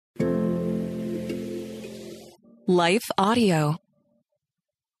Life Audio.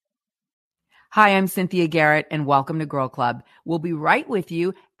 Hi, I'm Cynthia Garrett, and welcome to Girl Club. We'll be right with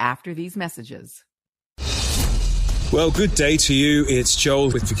you after these messages. Well, good day to you. It's Joel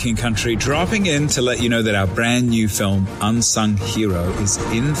with For King Country, dropping in to let you know that our brand new film, Unsung Hero, is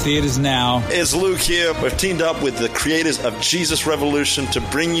in theaters now. It's Luke here. We've teamed up with the creators of Jesus Revolution to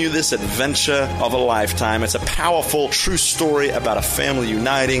bring you this adventure of a lifetime. It's a powerful, true story about a family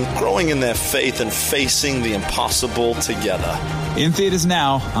uniting, growing in their faith, and facing the impossible together. In theaters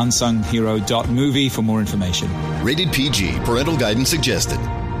now, unsunghero.movie for more information. Rated PG. Parental guidance suggested.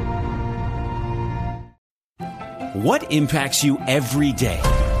 What impacts you every day?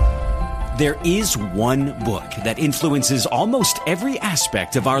 There is one book that influences almost every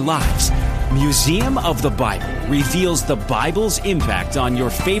aspect of our lives. Museum of the Bible reveals the Bible's impact on your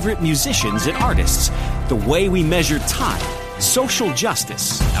favorite musicians and artists, the way we measure time, social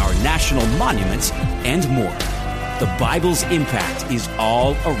justice, our national monuments, and more. The Bible's impact is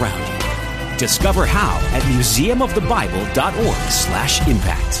all around you. Discover how at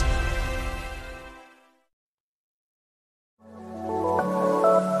museumofthebible.org/impact.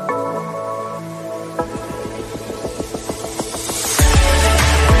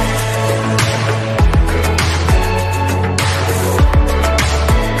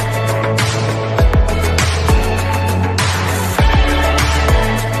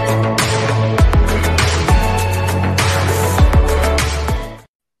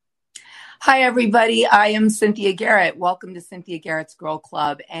 Hi, everybody. I am Cynthia Garrett. Welcome to Cynthia Garrett's Girl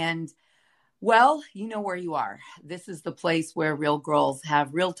Club. And, well, you know where you are. This is the place where real girls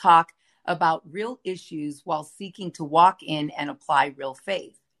have real talk about real issues while seeking to walk in and apply real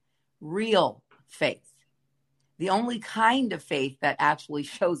faith. Real faith. The only kind of faith that actually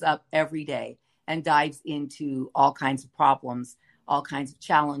shows up every day and dives into all kinds of problems, all kinds of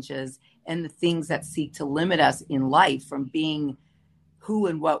challenges, and the things that seek to limit us in life from being who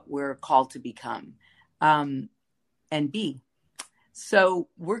and what we're called to become and be. So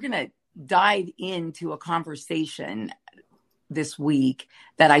we're going to dive into a conversation this week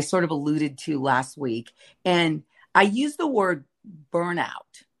that I sort of alluded to last week. And I use the word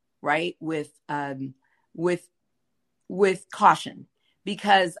burnout, right? With caution,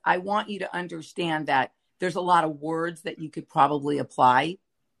 because I want you to understand that there's a lot of words that you could probably apply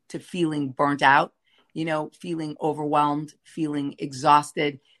to feeling burnt out. You know, feeling overwhelmed, feeling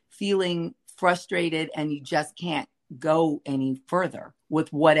exhausted, feeling frustrated, and you just can't go any further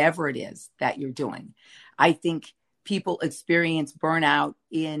with whatever it is that you're doing. I think people experience burnout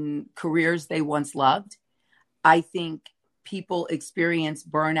in careers they once loved. I think people experience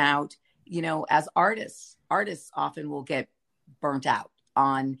burnout, you know, as artists. Artists often will get burnt out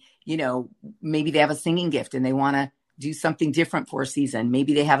on, you know, maybe they have a singing gift and they want to do something different for a season.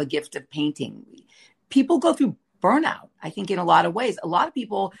 Maybe they have a gift of painting. People go through burnout, I think, in a lot of ways. A lot of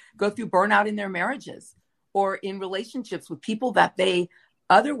people go through burnout in their marriages or in relationships with people that they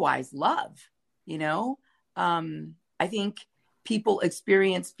otherwise love. You know, I think people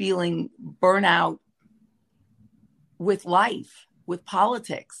experience feeling burnout with life, with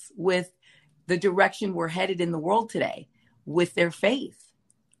politics, with the direction we're headed in the world today, with their faith.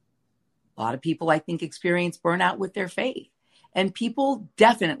 A lot of people, I think, experience burnout with their faith. And people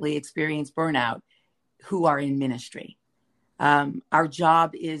definitely experience burnout who are in ministry. Our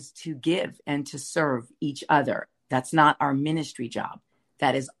job is to give and to serve each other. That's not our ministry job.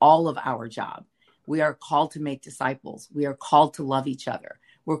 That is all of our job. We are called to make disciples. We are called to love each other.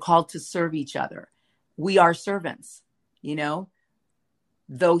 We're called to serve each other. We are servants, you know,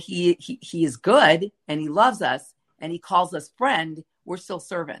 though he is good and he loves us and he calls us friend, we're still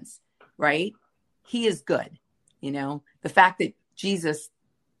servants, right? He is good. You know, the fact that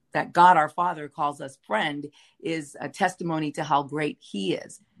that God our Father calls us friend is a testimony to how great he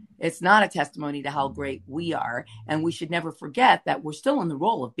is. It's not a testimony to how great we are. And we should never forget that we're still in the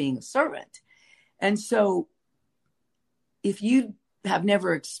role of being a servant. And so if you have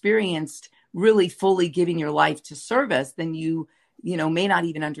never experienced really fully giving your life to service, then you may not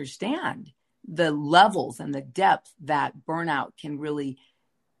even understand the levels and the depth that burnout can really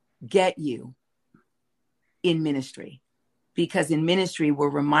get you in ministry. Because in ministry, we're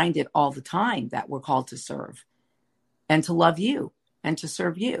reminded all the time that we're called to serve and to love you and to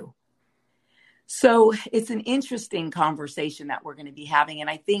serve you. So it's an interesting conversation that we're going to be having. And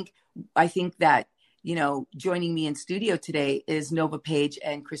I think that, you know, joining me in studio today is Nova Page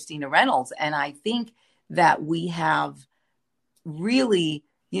and Christina Reynolds. And I think that we have really,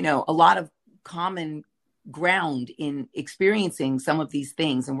 you know, a lot of common ground in experiencing some of these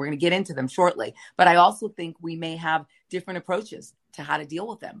things, and we're going to get into them shortly. But I also think we may have different approaches to how to deal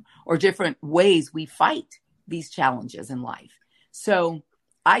with them, or different ways we fight these challenges in life. So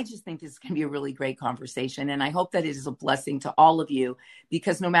I just think this is going to be a really great conversation. And I hope that it is a blessing to all of you,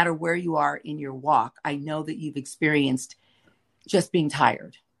 because no matter where you are in your walk, I know that you've experienced just being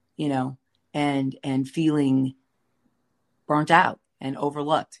tired, and feeling burnt out and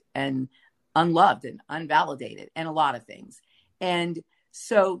overlooked and unloved and unvalidated and a lot of things. And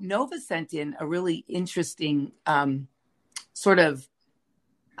so Nova sent in a really interesting sort of,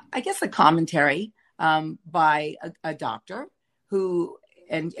 I guess, a commentary by a doctor who,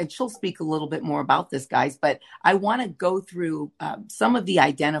 and she'll speak a little bit more about this, guys, but I want to go through some of the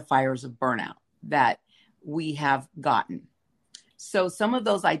identifiers of burnout that we have gotten. So some of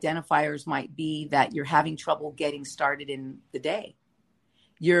those identifiers might be that you're having trouble getting started in the day.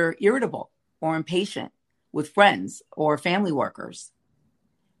 You're irritable or impatient with friends or family workers.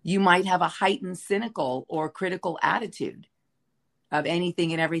 You might have a heightened cynical or critical attitude of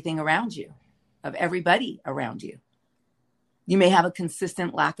anything and everything around you, of everybody around you. You may have a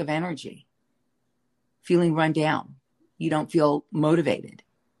consistent lack of energy, feeling run down. You don't feel motivated.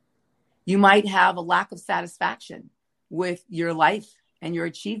 You might have a lack of satisfaction with your life and your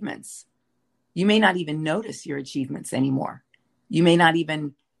achievements. You may not even notice your achievements anymore. You may not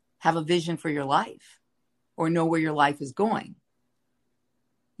even have a vision for your life or know where your life is going.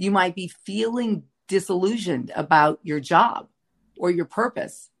 You might be feeling disillusioned about your job or your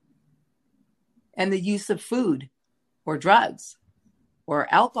purpose, and the use of food or drugs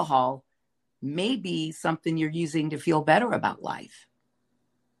or alcohol may be something you're using to feel better about life.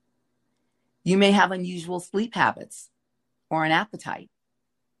 You may have unusual sleep habits or an appetite,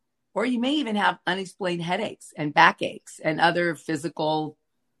 or you may even have unexplained headaches and backaches and other physical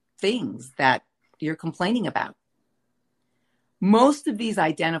things that you're complaining about. Most of these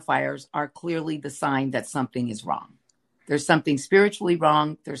identifiers are clearly the sign that something is wrong. There's something spiritually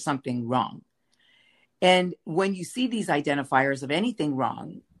wrong. There's something wrong. And when you see these identifiers of anything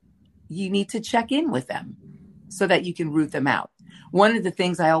wrong, you need to check in with them so that you can root them out. One of the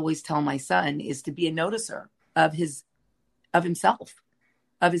things I always tell my son is to be a noticer of himself,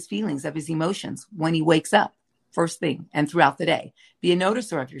 of his feelings, of his emotions when he wakes up first thing and throughout the day. Be a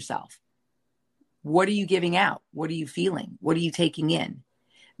noticer of yourself. What are you giving out? What are you feeling? What are you taking in?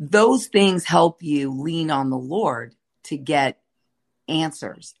 Those things help you lean on the Lord to get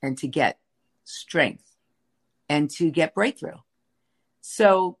answers and to get strength and to get breakthrough.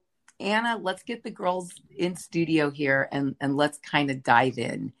 So Anna, let's get the girls in studio here and let's kind of dive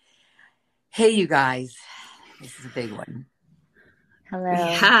in. Hey, you guys, this is a big one. Hello.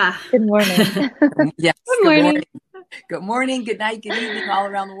 Yeah. Good morning. Yes. Good morning. Good morning. Good night. Good evening, all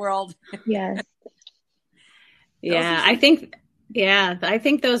around the world. Yes. Yeah, I think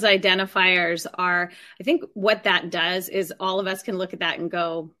those identifiers are, I think what that does is all of us can look at that and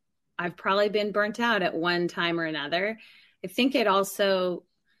go, I've probably been burnt out at one time or another. I think it also,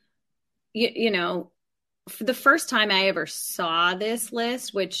 for the first time I ever saw this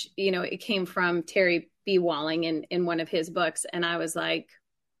list, which, it came from Terry B. Walling in one of his books. And I was like,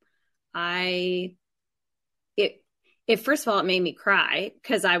 first of all, it made me cry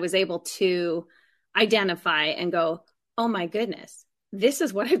because I was able to identify and go, oh my goodness, this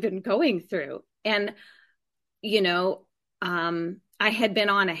is what I've been going through. And, I had been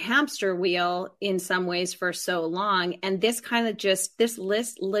on a hamster wheel in some ways for so long. And this kind of this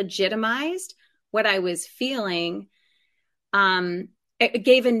list legitimized what I was feeling. It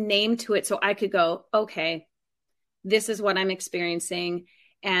gave a name to it so I could go, okay, this is what I'm experiencing.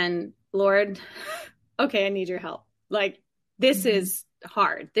 And Lord, okay, I need your help. Like, this is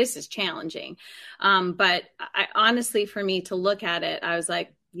hard. This is challenging. But I honestly, for me to look at it, I was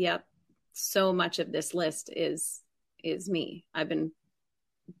like, yep, so much of this list is me. I'm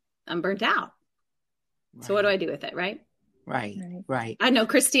burnt out. Right. So what do I do with it? Right. Right. I know,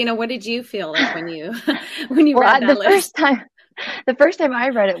 Christina, what did you feel like when you read that list? The first time I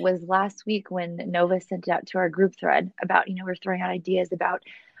read it was last week when Nova sent it out to our group thread about, we're throwing out ideas about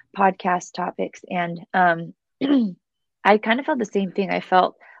podcast topics. And I kind of felt the same thing. I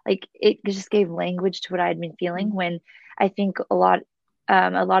felt like it just gave language to what I'd been feeling, when I think a lot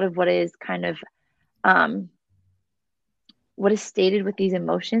of what is kind of what is stated with these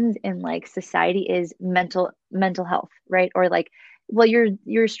emotions in like society is mental health, right? Or like, well,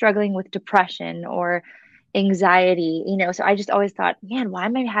 you're struggling with depression or anxiety, so I just always thought, man, why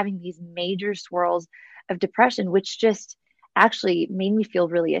am I having these major swirls of depression, which just actually made me feel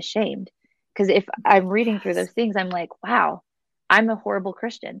really ashamed. Because if I'm reading through those things, I'm like, wow, I'm a horrible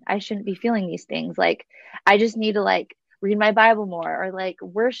Christian. I shouldn't be feeling these things. Like, I just need to like read my Bible more, or like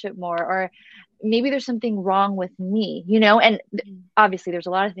worship more, or maybe there's something wrong with me, and obviously there's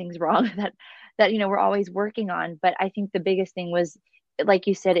a lot of things wrong that that, we're always working on. But I think the biggest thing was, like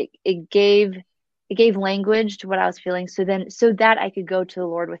you said, it gave language to what I was feeling. So that I could go to the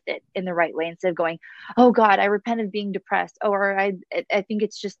Lord with it in the right way, instead of going, oh God, I repent of being depressed. Oh, or I think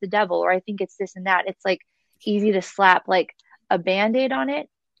it's just the devil, or I think it's this and that. It's like easy to slap like a Band-Aid on it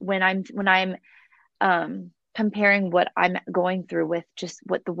when I'm comparing what I'm going through with just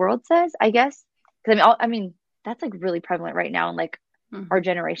what the world says, I guess. Because I mean, that's like really prevalent right now in like our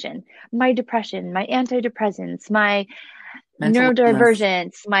generation. My depression, my antidepressants, my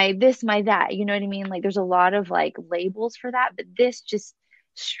neurodivergence, my this, my that, you know what I mean? Like there's a lot of like labels for that, but this just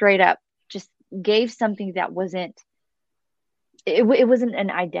straight up just gave something that wasn't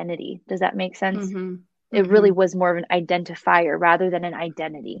an identity. Does that make sense? It really was more of an identifier rather than an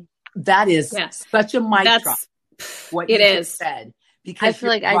identity. That is such a mic drop. What you just said, because I feel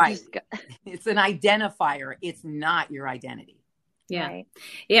like it's an identifier. It's not your identity. Yeah. Right.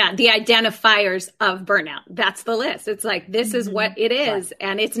 Yeah. The identifiers of burnout. That's the list. It's like, this is what it is. Right.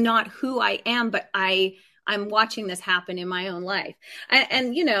 And it's not who I am, but I'm watching this happen in my own life.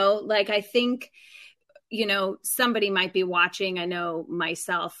 And like, I think, somebody might be watching. I know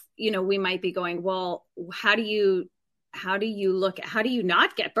myself, we might be going, well, how do you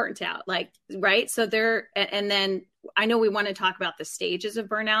not get burnt out? Like, right. So and then I know we want to talk about the stages of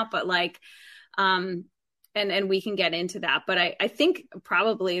burnout, but like, and we can get into that. But I think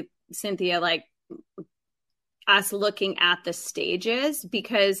probably, Cynthia, like us looking at the stages,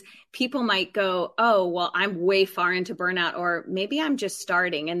 because people might go, oh, well, I'm way far into burnout, or maybe I'm just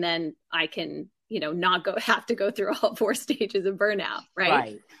starting, and then I can, not have to go through all 4 stages of burnout.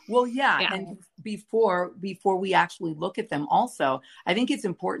 Right. Well, yeah. And before we actually look at them also, I think it's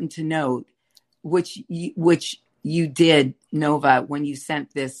important to note, which you did, Nova, when you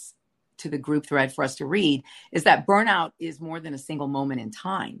sent this to the group thread for us to read, is that burnout is more than a single moment in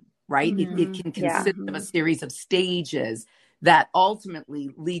time, right? It can consist of a series of stages that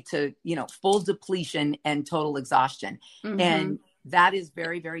ultimately lead to, full depletion and total exhaustion. And that is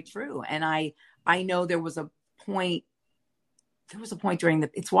very, very true. And I know there was a point during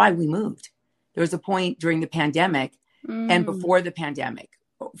it's why we moved. There was a point during the pandemic and before the pandemic,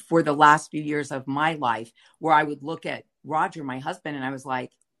 for the last few years of my life, where I would look at Roger, my husband, and I was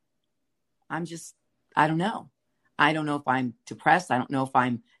like, I don't know. I don't know if I'm depressed. I don't know if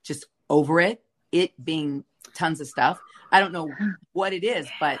I'm just over it being tons of stuff. I don't know what it is,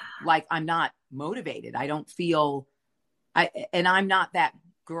 but like, I'm not motivated. I don't feel, and I'm not that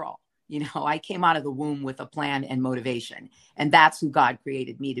girl. I came out of the womb with a plan and motivation, and that's who God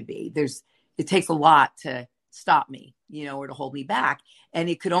created me to be. It takes a lot to stop me, or to hold me back. And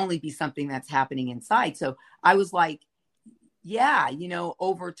it could only be something that's happening inside. So I was like, yeah,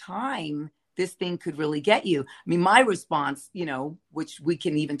 over time, this thing could really get you. I mean, my response, which we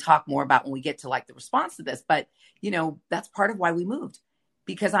can even talk more about when we get to like the response to this, but, that's part of why we moved,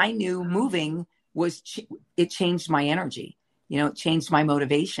 because I knew moving it changed my energy. It changed my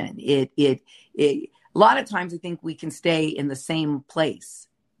motivation. A lot of times I think we can stay in the same place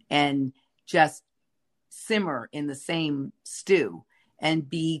and just simmer in the same stew and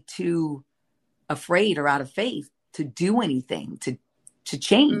be too afraid or out of faith to do anything, to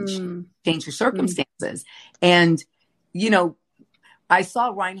change your circumstances. And, I saw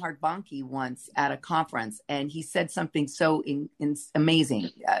Reinhard Bonnke once at a conference, and he said something so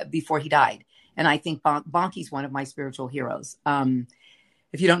amazing before he died. And I think Bonnke's one of my spiritual heroes.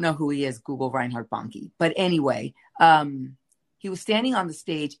 If you don't know who he is, Google Reinhard Bonnke. But anyway, he was standing on the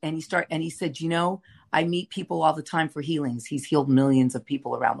stage, and he said, I meet people all the time for healings. He's healed millions of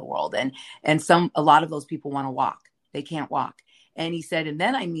people around the world. And a lot of those people want to walk. They can't walk. And he said, and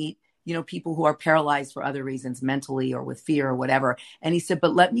then I meet, people who are paralyzed for other reasons, mentally or with fear or whatever. And he said,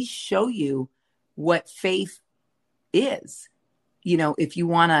 but let me show you what faith is. If you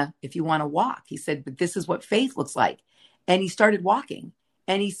want to walk, he said, but this is what faith looks like. And he started walking,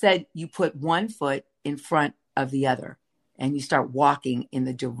 and he said, you put one foot in front of the other, and you start walking in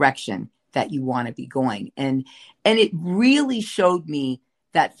the direction that you want to be going. And it really showed me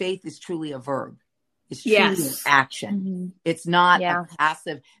that faith is truly a verb. It's truly an action. It's not a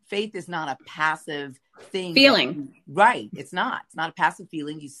passive. Faith is not a passive thing. Feeling. Right. It's not a passive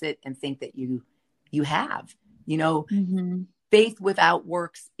feeling. You sit and think that you have, faith without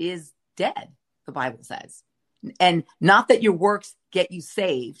works is dead, the Bible says. And not that your works get you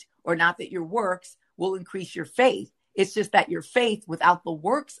saved, or not that your works will increase your faith. It's just that your faith without the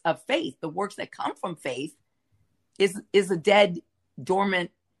works of faith, the works that come from faith, is a dead,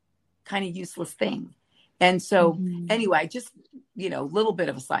 dormant, kind of useless thing. And so anyway, just, a little bit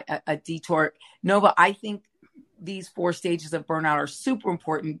of a detour. Nova, I think these 4 stages of burnout are super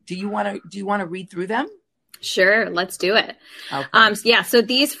important. Do you want to read through them? Sure. Let's do it. Okay. So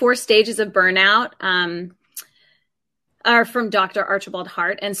these 4 stages of burnout, are from Dr. Archibald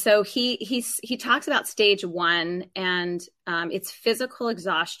Hart. And so he talks about stage 1, and it's physical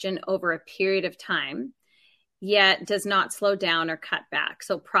exhaustion over a period of time, yet does not slow down or cut back.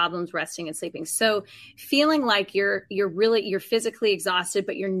 So problems resting and sleeping. So feeling like you're physically exhausted,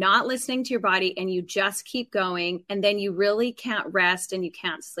 but you're not listening to your body, and you just keep going, and then you really can't rest and you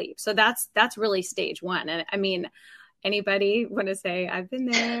can't sleep. So that's really stage 1. And I mean, anybody want to say I've been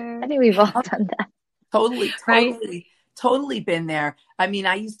there? I think we've all done that. Totally been there. I mean,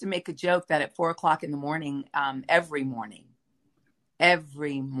 I used to make a joke that at 4:00 in the morning, every morning,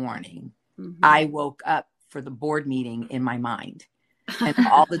 mm-hmm. I woke up for the board meeting in my mind, and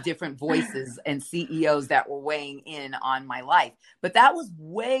all the different voices and CEOs that were weighing in on my life. But that was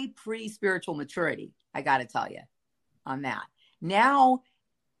way pre-spiritual maturity, I got to tell you, on that. Now,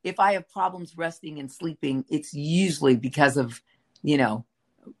 if I have problems resting and sleeping, it's usually because of,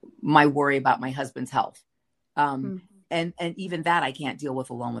 my worry about my husband's health. And even that I can't deal with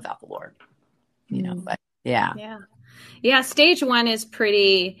alone without the Lord, but yeah. Yeah. Stage 1 is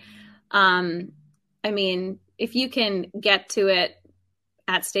pretty, if you can get to it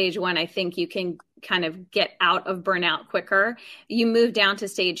at stage 1, I think you can kind of get out of burnout quicker. You move down to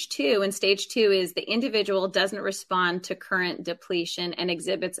stage 2, and stage 2 is the individual doesn't respond to current depletion and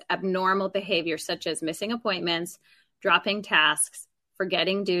exhibits abnormal behavior such as missing appointments, dropping tasks,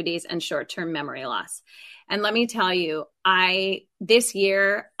 forgetting duties, and short-term memory loss. And let me tell you, this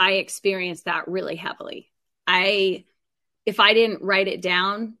year I experienced that really heavily. If I didn't write it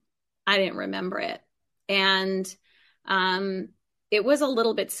down, I didn't remember it. And it was a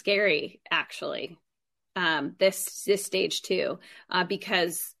little bit scary, actually, this stage 2,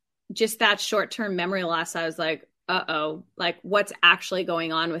 because just that short-term memory loss, I was like, uh-oh, like what's actually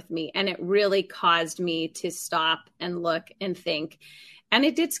going on with me? And it really caused me to stop and look and think. And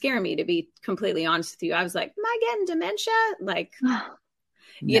it did scare me, to be completely honest with you. I was like, am I getting dementia? Like,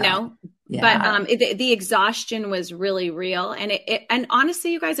 Yeah. But the exhaustion was really real. And and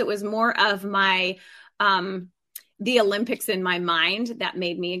honestly, you guys, it was more of my, the Olympics in my mind that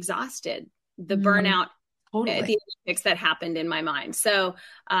made me exhausted. The burnout, Totally. the Olympics that happened in my mind. So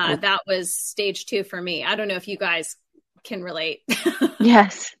that was stage 2 for me. I don't know if you guys can relate.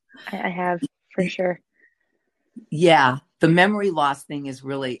 Yes, I have, for sure. Yeah. The memory loss thing is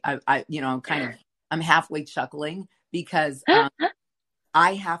really, I'm halfway chuckling because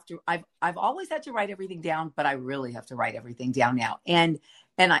I've always had to write everything down, but I really have to write everything down now. And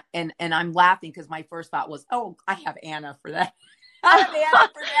I'm laughing because my first thought was, oh, I have Anna for that. I have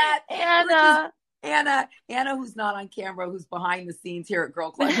Anna for that. Anna, who's not on camera, who's behind the scenes here at Girl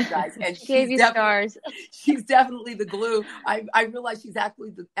Club, you guys. And she gave you stars. She's definitely the glue. I realize she's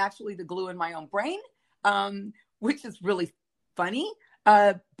actually the glue in my own brain, which is really funny,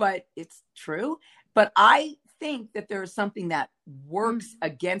 but it's true. But I think that there is something that works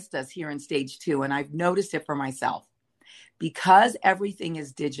against us here in stage 2. And I've noticed it for myself because everything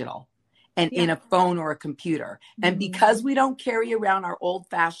is digital and in a phone or a computer. And because we don't carry around our old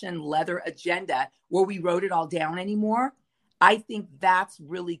fashioned leather agenda where we wrote it all down anymore, I think that's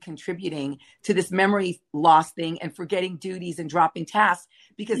really contributing to this memory loss thing and forgetting duties and dropping tasks.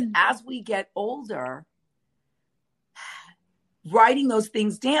 Because as we get older, writing those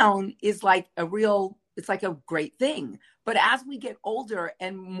things down is like it's like a great thing. But as we get older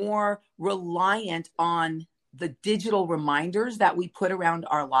and more reliant on the digital reminders that we put around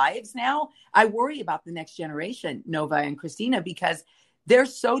our lives now, I worry about the next generation, Nova and Christina, because they're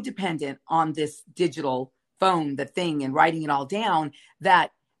so dependent on this digital phone, the thing, and writing it all down,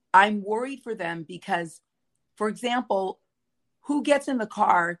 that I'm worried for them because, for example, who gets in the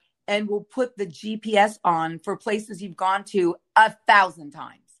car and will put the GPS on for places you've gone to 1,000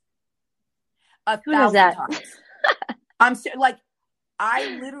 times? 1,000 times. I'm like,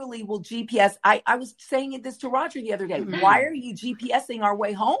 I literally will GPS. I was saying this to Roger the other day. Why are you GPSing our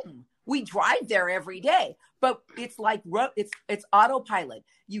way home? We drive there every day, but it's like, it's autopilot.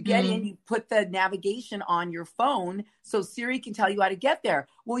 You get in, you put the navigation on your phone so Siri can tell you how to get there.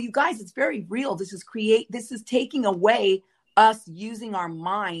 Well, you guys, it's very real. This is taking away us using our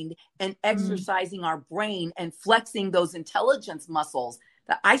mind and exercising our brain and flexing those intelligence muscles.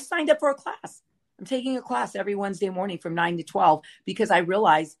 That I signed up for a class. I'm taking a class every Wednesday morning from 9 to 12 because I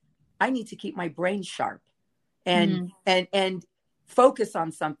realize I need to keep my brain sharp and focus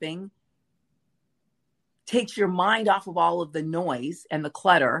on something. Takes your mind off of all of the noise and the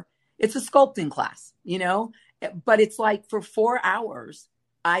clutter. It's a sculpting class, but it's like for 4 hours,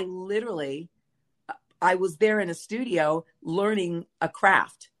 I literally, I was there in a studio learning a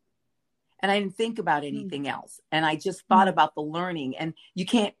craft. And I didn't think about anything else. And I just thought about the learning. And you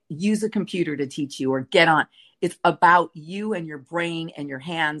can't use a computer to teach you or get on. It's about you and your brain and your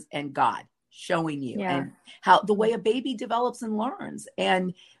hands and God showing you and how the way a baby develops and learns.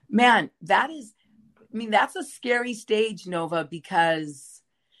 And man, that's a scary stage, Nova, because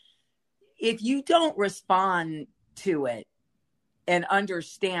if you don't respond to it and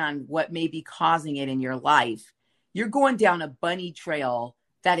understand what may be causing it in your life, you're going down a bunny trail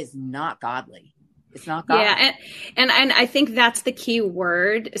that is not godly. It's not godly. Yeah. And I think that's the key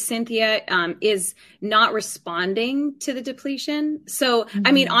word, Cynthia, is not responding to the depletion. So,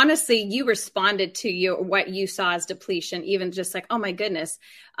 I mean, honestly, you responded to what you saw as depletion, even just like, oh my goodness.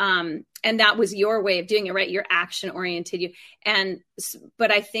 And that was your way of doing it, right? Your action oriented you.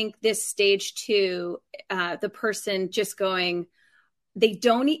 But I think this stage 2, the person just going, they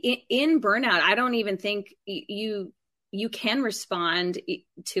don't in burnout. I don't even think you can respond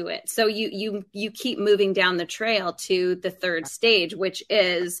to it. So you keep moving down the trail to the 3rd stage, which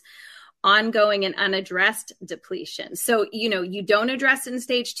is ongoing and unaddressed depletion. So, you don't address it in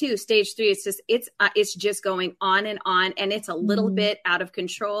stage 2, stage 3. It's just going on, and it's a little bit out of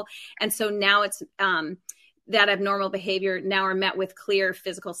control. And so now it's, that abnormal behavior now are met with clear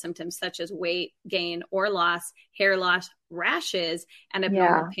physical symptoms such as weight gain or loss, hair loss, rashes, and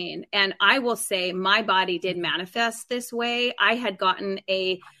abnormal pain. And I will say my body did manifest this way. I had gotten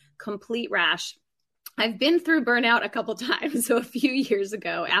a complete rash. I've been through burnout a couple times. So a few years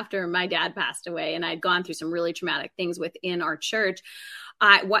ago, after my dad passed away and I'd gone through some really traumatic things within our church,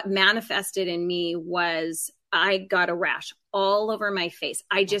 what manifested in me was I got a rash all over my face.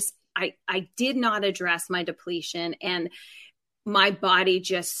 I did not address my depletion, and my body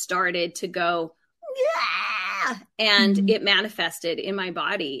just started to go, and it manifested in my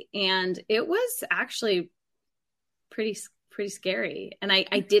body. And it was actually pretty scary. And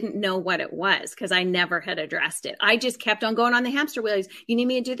I didn't know what it was because I never had addressed it. I just kept on going on the hamster wheel. You need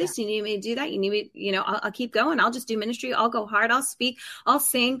me to do this. You need me to do that. You need me, I'll keep going. I'll just do ministry. I'll go hard. I'll speak. I'll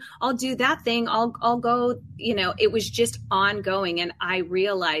sing. I'll do that thing. I'll go, it was just ongoing. And I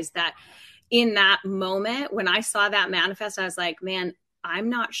realized that in that moment, when I saw that manifest, I was like, man, I'm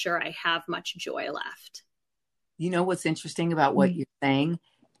not sure I have much joy left. You know what's interesting about what you're saying?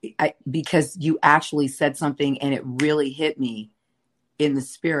 Because you actually said something and it really hit me in the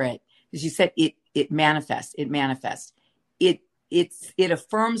spirit. Because you said it manifests. It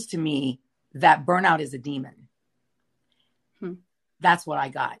affirms to me that burnout is a demon. That's what I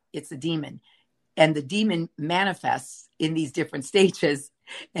got. It's a demon. And the demon manifests in these different stages.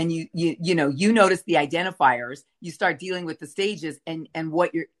 And you notice the identifiers, you start dealing with the stages and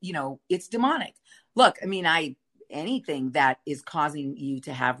what it's demonic. Look, I mean, anything that is causing you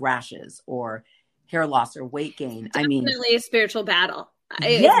to have rashes or hair loss or weight gain. Definitely a spiritual battle.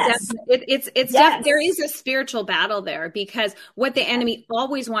 Yes. There is a spiritual battle there, because what the enemy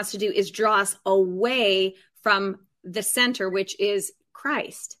always wants to do is draw us away from the center, which is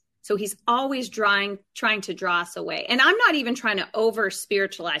Christ. So he's always trying to draw us away. And I'm not even trying to over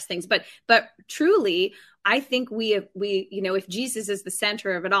spiritualize things, but truly, I think if Jesus is the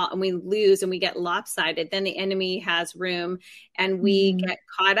center of it all and we lose and we get lopsided, then the enemy has room and we get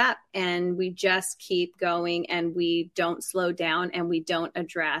caught up and we just keep going and we don't slow down and we don't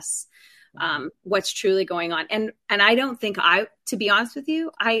address what's truly going on. And I don't think to be honest with you,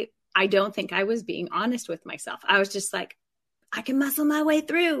 I don't think I was being honest with myself. I was just like, I can muscle my way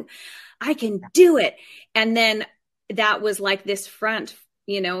through. I can do it. And then that was like this front,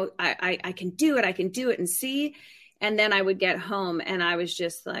 I can do it. I can do it and see. And then I would get home and I was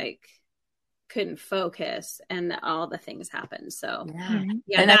just like, couldn't focus and all the things happened. So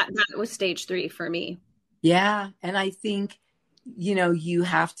that was stage 3 for me. Yeah. And I think, you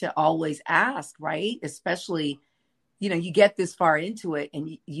have to always ask, right? Especially, you get this far into it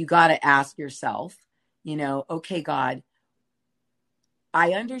and you got to ask yourself, okay, God,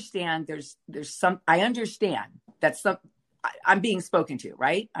 I understand I understand that I'm being spoken to,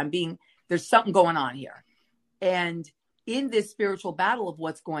 right? There's something going on here. And in this spiritual battle of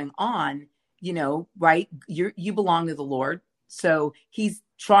what's going on, right? You belong to the Lord. So he's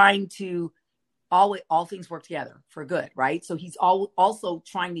trying to all things work together for good, right? So he's also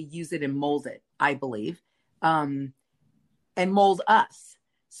trying to use it and mold it, I believe, and mold us.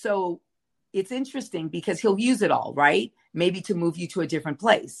 So it's interesting because he'll use it all, right? Maybe to move you to a different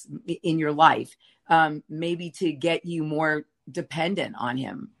place in your life, maybe to get you more dependent on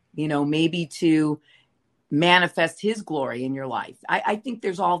him, maybe to manifest his glory in your life. I think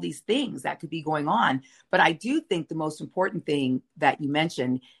there's all these things that could be going on, but I do think the most important thing that you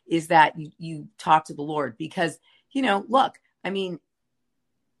mentioned is that you talk to the Lord, because, look, I mean,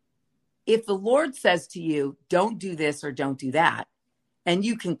 if the Lord says to you, don't do this or don't do that, and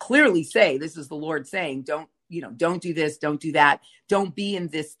you can clearly say, this is the Lord saying, don't do this, don't do that, don't be in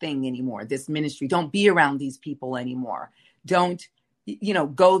this thing anymore, this ministry, don't be around these people anymore, don't,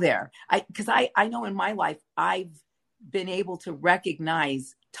 go there. Because I know in my life, I've been able to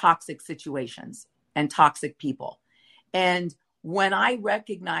recognize toxic situations and toxic people. And when I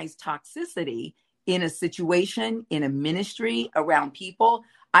recognize toxicity in a situation, in a ministry, around people,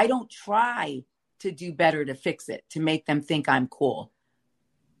 I don't try to do better to fix it, to make them think I'm cool.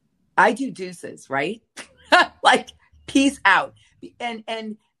 I do deuces, right? Like, peace out. And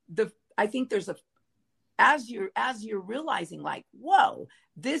I think there's as you're realizing, like, whoa,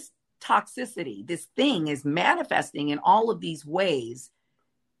 this toxicity, this thing is manifesting in all of these ways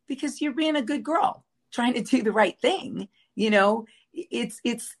because you're being a good girl, trying to do the right thing. I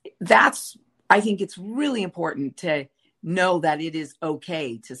think it's really important to know that it is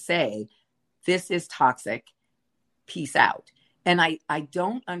okay to say, this is toxic, peace out. And I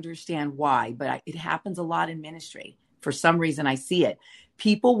don't understand why, but it happens a lot in ministry. For some reason, I see it.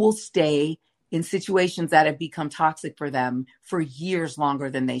 People will stay in situations that have become toxic for them for years longer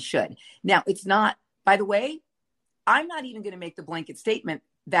than they should. Now, it's not, by the way, I'm not even going to make the blanket statement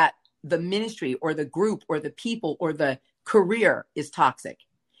that the ministry or the group or the people or the career is toxic.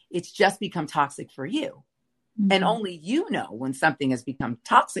 It's just become toxic for you. Mm-hmm. And only you know when something has become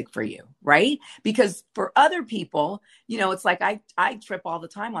toxic for you, right? Because for other people, it's like I trip all the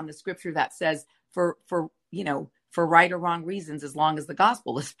time on the scripture that says for right or wrong reasons, as long as the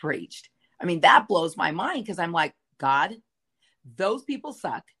gospel is preached. I mean, that blows my mind, because I'm like, God, those people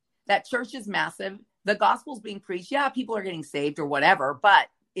suck. That church is massive. The gospel's being preached. Yeah, people are getting saved or whatever, but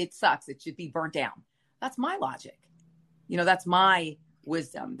it sucks. It should be burnt down. That's my logic. That's my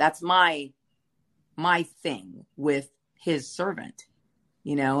wisdom. That's my thing with his servant,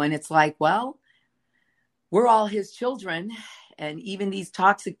 and it's like, well, we're all his children, and even these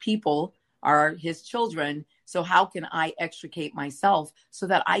toxic people are his children. So how can I extricate myself so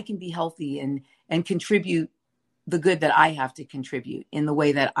that I can be healthy and contribute the good that I have to contribute in the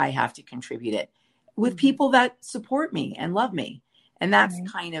way that I have to contribute it with people that support me and love me? And that's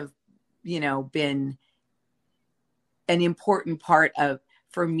kind of, been an important part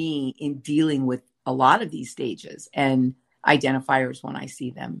for me in dealing with a lot of these stages and identifiers when I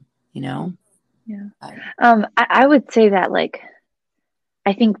see them, Yeah. I would say that, like,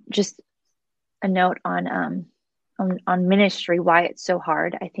 I think just a note on ministry, why it's so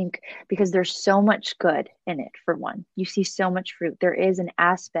hard. I think because there's so much good in it. For one, you see so much fruit. There is an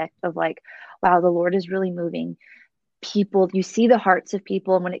aspect of like, wow, the Lord is really moving. People, you see the hearts of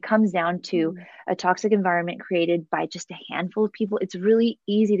people. And when it comes down to a toxic environment created by just a handful of people, it's really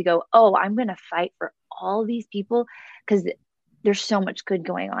easy to go, oh, I'm going to fight for all these people because there's so much good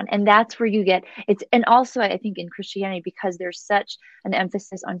going on. And that's where you get it's. And also, I think in Christianity, because there's such an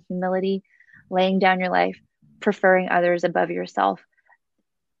emphasis on humility, laying down your life, preferring others above yourself,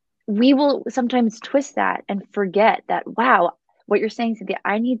 we will sometimes twist that and forget that, wow, what you're saying, Cynthia,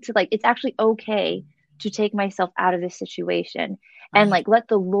 I need to, like, it's actually okay to take myself out of this situation and like let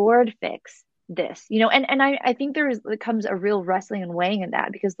the Lord fix this, and I think there comes a real wrestling and weighing in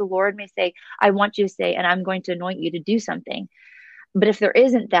that, because the Lord may say, I want you to say, and I'm going to anoint you to do something. But if there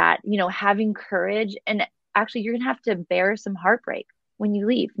isn't that, having courage, and actually you're going to have to bear some heartbreak when you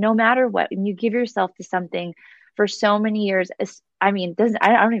leave, no matter what, when you give yourself to something for so many years. I don't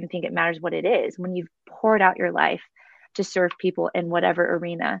even think it matters what it is. When you've poured out your life to serve people in whatever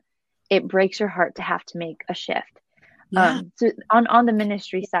arena, it breaks your heart to have to make a shift. Yeah. So on the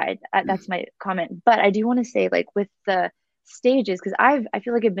ministry side, that's my comment. But I do want to say, like, with the stages, because I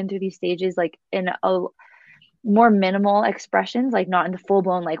feel like I've been through these stages, like in a more minimal expressions, like not in the full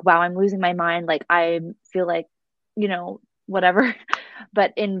blown, like, wow, I'm losing my mind, like I feel like, whatever,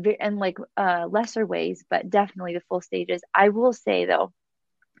 but in like lesser ways, but definitely the full stages. I will say though,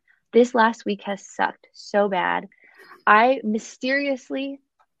 this last week has sucked so bad. I mysteriously,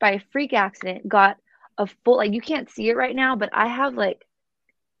 by a freak accident, got a full, like, you can't see it right now, but I have, like,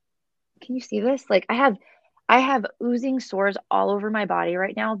 can you see this? Like, I have oozing sores all over my body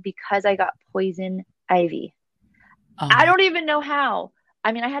right now because I got poison ivy. I don't even know how.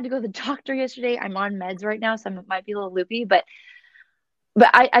 I mean, I had to go to the doctor yesterday. I'm on meds right now, so I might be a little loopy, but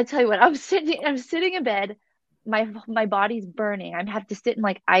I tell you what, I'm sitting in bed. My body's burning. I have to sit in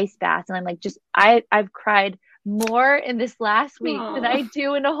like ice baths, and I'm like, I've cried more in this last week than I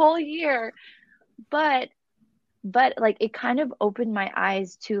do in a whole year. But but like it kind of opened my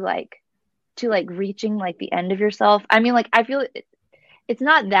eyes to reaching like the end of yourself. I mean, like I feel it's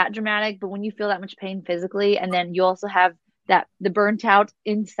not that dramatic, but when you feel that much pain physically, and then you also have that the burnt out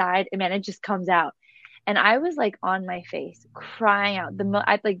inside, and man, it just comes out. And I was like on my face, crying out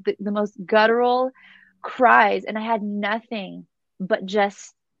the most guttural cries, and I had nothing but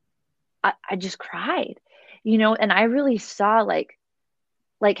just I just cried, and I really saw like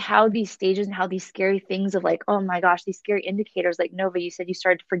how these stages and how these scary things of like, oh my gosh, these scary indicators, like Nova, you said you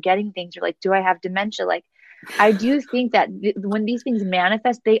started forgetting things. You're like, do I have dementia? Like, I do think that when these things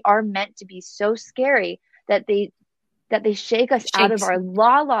manifest, they are meant to be so scary that they shake us out of our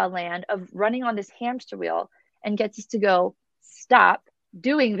la land of running on this hamster wheel and gets us to go, stop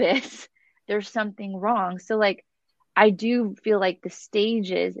doing this. There's something wrong. So like, I do feel like the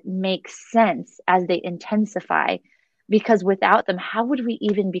stages make sense as they intensify, because without them, how would we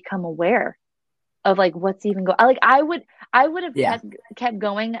even become aware of like what's even going? Like I would have kept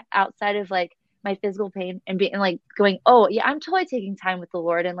going outside of like my physical pain and being like going, oh yeah, I'm totally taking time with the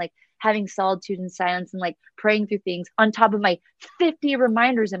Lord and like having solitude and silence and like praying through things on top of my 50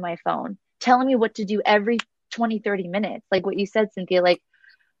 reminders in my phone telling me what to do every 20, 30 minutes. Like what you said, Cynthia, like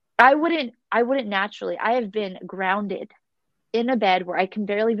I wouldn't naturally. I have been grounded in a bed where I can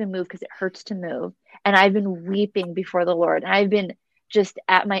barely even move because it hurts to move. And I've been weeping before the Lord. And I've been just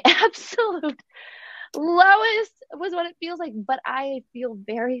at my absolute lowest was what it feels like. But I feel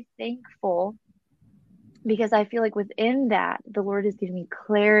very thankful because I feel like within that, the Lord is giving me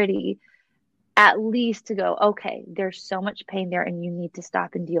clarity, at least to go, okay, there's so much pain there and you need to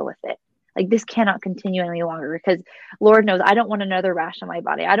stop and deal with it. Like this cannot continue any longer because Lord knows I don't want another rash on my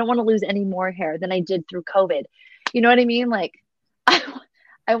body. I don't want to lose any more hair than I did through COVID. You know what I mean? Like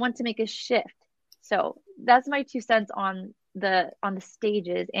I want to make a shift. So that's my 2 cents on the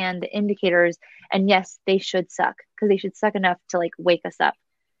stages and the indicators. And yes, they should suck because they should suck enough to like wake us up.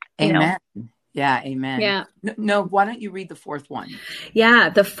 Amen. Yeah. Amen. Yeah. No, why don't you read the 4th one? Yeah.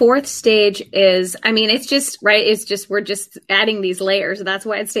 The 4th stage is, I mean, it's just, right. It's just, we're just adding these layers. That's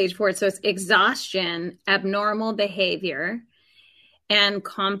why it's stage 4. So it's exhaustion, abnormal behavior, and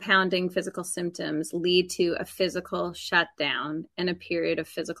compounding physical symptoms lead to a physical shutdown and a period of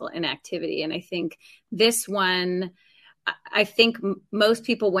physical inactivity. And I think this one, most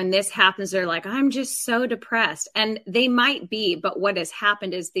people, when this happens, they're like, I'm just so depressed. And they might be, but what has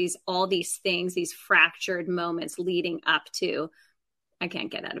happened is all these things, these fractured moments leading up to, I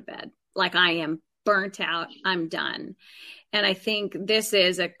can't get out of bed. Like I am burnt out. I'm done. And I think this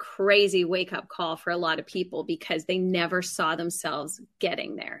is a crazy wake up call for a lot of people because they never saw themselves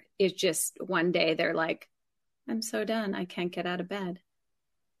getting there. It's just one day they're like, I'm so done. I can't get out of bed.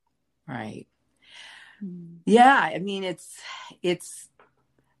 Right. Yeah. I mean, it's,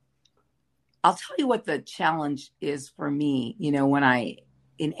 I'll tell you what the challenge is for me, when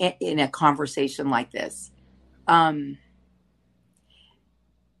in a conversation like this,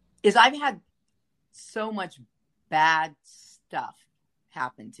 is I've had so much bad stuff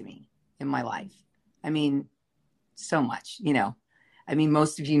happen to me in my life. I mean, so much, I mean,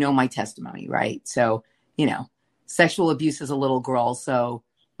 most of you know my testimony, right? So, sexual abuse as a little girl. So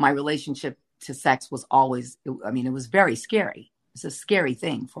my relationship to sex was always, it was very scary. It's a scary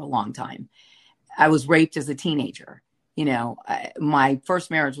thing for a long time. I was raped as a teenager. My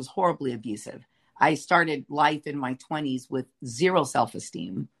first marriage was horribly abusive. I started life in my 20s with zero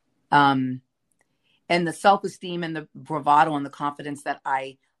self-esteem. And the self-esteem and the bravado and the confidence that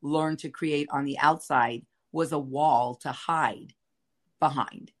I learned to create on the outside was a wall to hide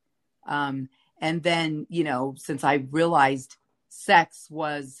behind. And then, since I realized sex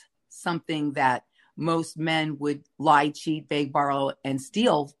was something that most men would lie, cheat, beg, borrow, and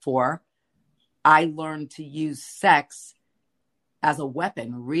steal for, I learned to use sex as a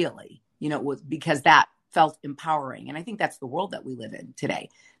weapon, really, it was because that felt empowering. And I think that's the world that we live in today.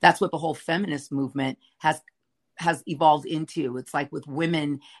 That's what the whole feminist movement has evolved into. It's like with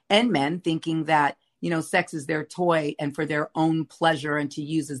women and men thinking that, sex is their toy and for their own pleasure and to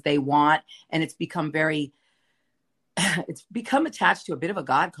use as they want. And it's become attached to a bit of a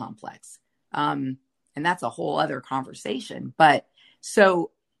God complex. And that's a whole other conversation. But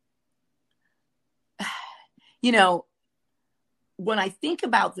so, when I think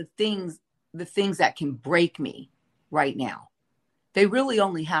about the things that can break me right now, they really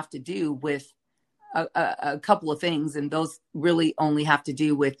only have to do with a couple of things. And those really only have to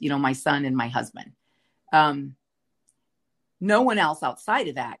do with, my son and my husband. No one else outside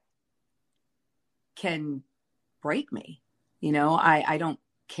of that can break me. I don't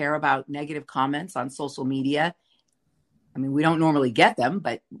care about negative comments on social media. I mean, we don't normally get them,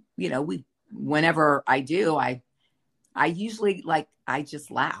 but whenever I do, I I usually I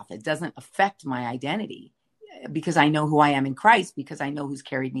just laugh. It doesn't affect my identity because I know who I am in Christ, because I know who's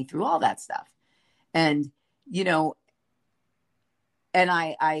carried me through all that stuff. And, you know, and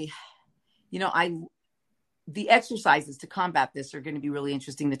the exercises to combat this are going to be really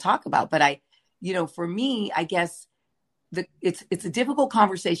interesting to talk about. But for me, I guess it's a difficult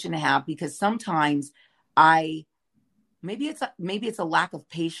conversation to have, because sometimes maybe it's a lack of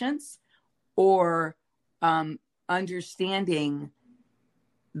patience, or understanding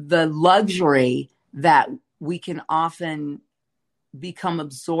the luxury that we can often become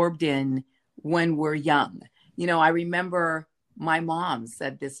absorbed in when we're young. I remember my mom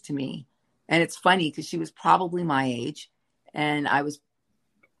said this to me, and it's funny because she was probably my age and I was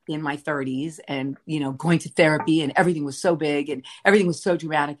in my 30s, and, going to therapy, and everything was so big and everything was so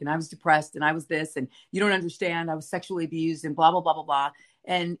dramatic, and I was depressed, and I was this, and you don't understand, I was sexually abused, and blah, blah, blah, blah, blah.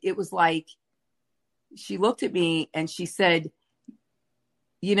 And it was like, she looked at me and she said,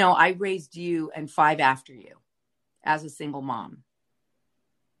 I raised you and 5 after you as a single mom.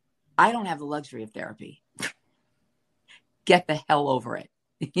 I don't have the luxury of therapy. Get the hell over it.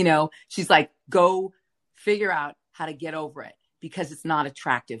 She's like, go figure out how to get over it, because it's not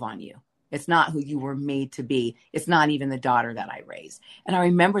attractive on you. It's not who you were made to be. It's not even the daughter that I raised. And I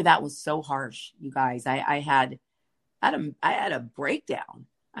remember that was so harsh, you guys. I had a breakdown.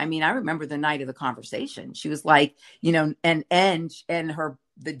 I mean, I remember the night of the conversation. She was like, and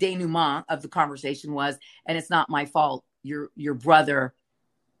the denouement of the conversation was, and it's not my fault. Your brother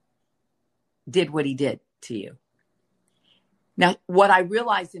did what he did to you. Now, what I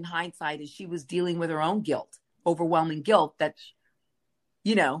realized in hindsight is she was dealing with her own guilt, overwhelming guilt that,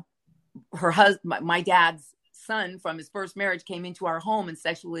 her husband, my dad's son from his first marriage, came into our home and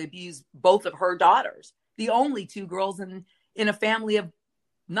sexually abused both of her daughters, the only 2 girls in a family of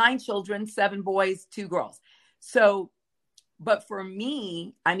 9 children, 7 boys, 2 girls. So, but for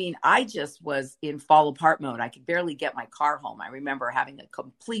me, I mean, I just was in fall apart mode. I could barely get my car home. I remember having a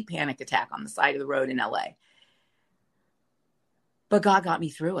complete panic attack on the side of the road in LA. But God got me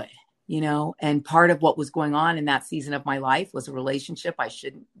through it, and part of what was going on in that season of my life was a relationship I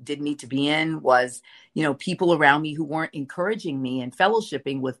didn't need to be in, was, people around me who weren't encouraging me and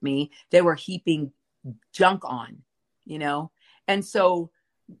fellowshipping with me. They were heaping junk on, and so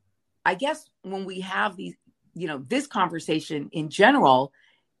I guess when we have these, this conversation in general,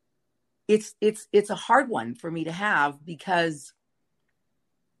 it's a hard one for me to have, because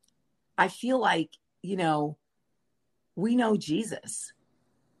I feel like, we know Jesus.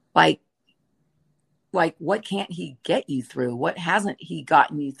 Like what can't he get you through? What hasn't he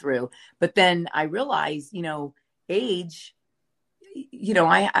gotten you through? But then I realize, age,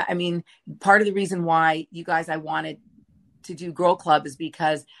 I mean, part of the reason why, you guys, I wanted to do Girl Club is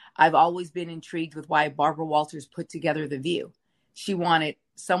because I've always been intrigued with why Barbara Walters put together The View. She wanted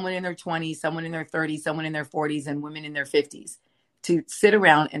someone in their 20s, someone in their 30s, someone in their 40s, and women in their 50s to sit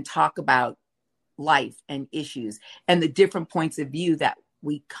around and talk about life and issues and the different points of view that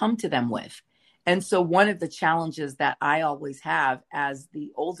we come to them with. And so one of the challenges that I always have as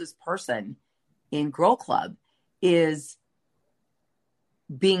the oldest person in Girl Club is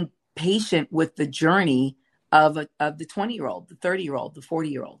being patient with the journey of the 20-year-old, the 30-year-old, the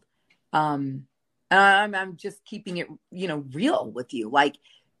 40-year-old. And I'm just keeping it, real with you, like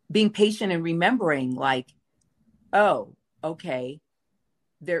being patient and remembering, like, oh, okay,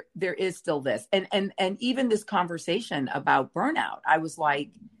 there is still this. And even this conversation about burnout, I was like,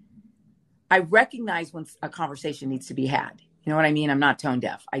 I recognize when a conversation needs to be had. You know what I mean? I'm not tone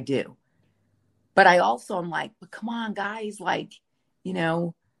deaf. I do. But I also am like, but come on, guys, like,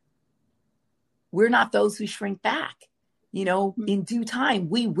 we're not those who shrink back. In due time,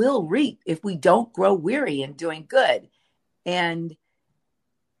 we will reap if we don't grow weary in doing good. And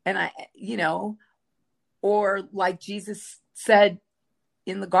I, or like Jesus said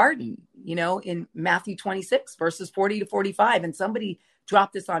in the garden, in Matthew 26, verses 40 to 45. And somebody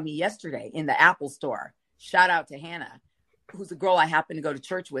dropped this on me yesterday in the Apple store. Shout out to Hannah, who's a girl I happen to go to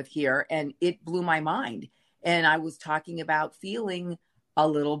church with here. And it blew my mind. And I was talking about feeling a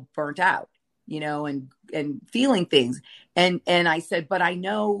little burnt out, and feeling things. And I said, but I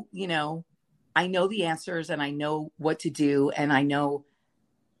know the answers, and I know what to do. And I know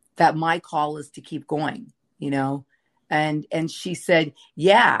that my call is to keep going, and she said,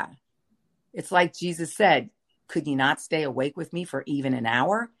 yeah, it's like Jesus said, could you not stay awake with me for even an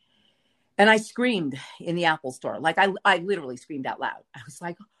hour? And I screamed in the Apple store. Like I literally screamed out loud. I was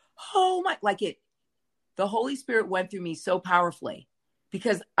like, oh my, the Holy Spirit went through me so powerfully,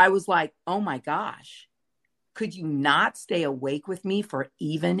 because I was like, oh my gosh, could you not stay awake with me for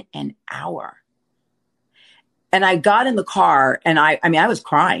even an hour? And I got in the car and I was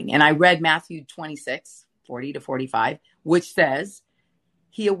crying, and I read Matthew 26:40-45, which says,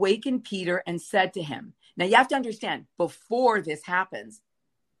 he awakened Peter and said to him. Now you have to understand, before this happens,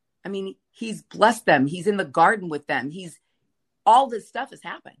 I mean, he's blessed them. He's in the garden with them. All this stuff has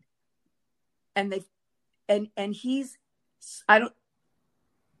happened. And he's, I don't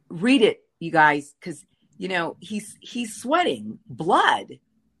read it, you guys, because, he's sweating blood.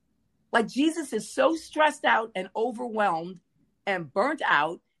 Like, Jesus is so stressed out and overwhelmed and burnt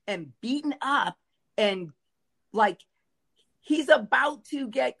out and beaten up, and like, he's about to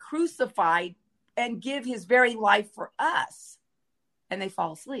get crucified and give his very life for us. And they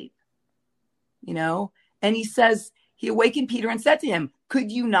fall asleep, and he says, he awakened Peter and said to him,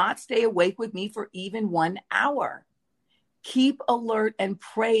 could you not stay awake with me for even 1 hour? Keep alert and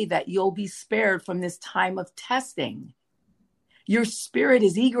pray that you'll be spared from this time of testing. Your spirit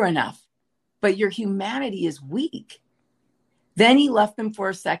is eager enough, but your humanity is weak. Then he left them for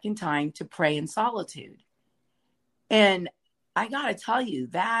a second time to pray in solitude. And I got to tell you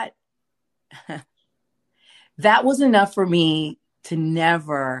that was enough for me to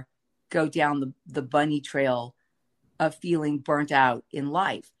never go down the bunny trail of feeling burnt out in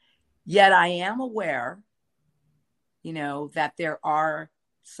life. Yet I am aware, that there are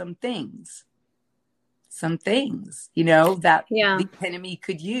some things, that the enemy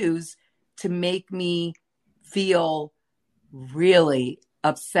could use to make me feel really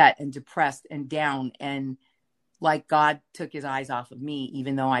upset and depressed and down, and like God took his eyes off of me,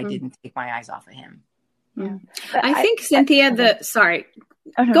 even though I didn't take my eyes off of him. Yeah. I think Cynthia, sorry.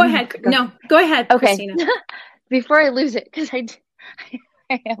 Oh, no, go ahead. No, go ahead, okay. Christina. Before I lose it, because I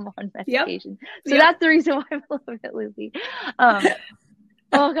am on medication. Yep. So that's the reason why I'm a little bit loopy.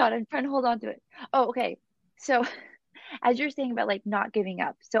 Oh God, I'm trying to hold on to it. Oh, okay. So as you're saying about like not giving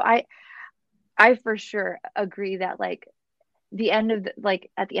up. So I for sure agree that like at the end of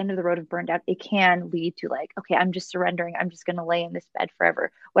the road of burned out, it can lead to like, okay, I'm just surrendering. I'm just going to lay in this bed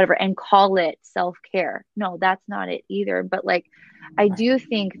forever, whatever, and call it self-care. No, that's not it either. But like, I do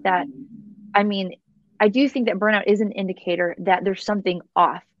think that burnout is an indicator that there's something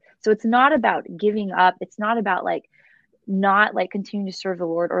off. So it's not about giving up. It's not about like, not like continuing to serve the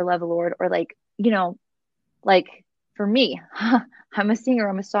Lord or love the Lord, or like, like for me, I'm a singer,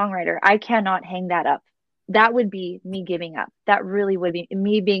 I'm a songwriter. I cannot hang that up. That would be me giving up. That really would be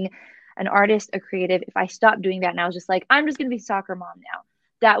me being an artist, a creative. If I stopped doing that and I was just like, I'm just going to be soccer mom now,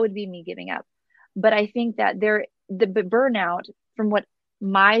 that would be me giving up. But I think that the burnout, from what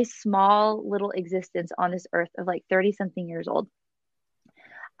my small little existence on this earth of like 30 something years old,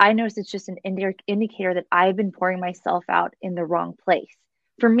 I noticed it's just an indicator that I've been pouring myself out in the wrong place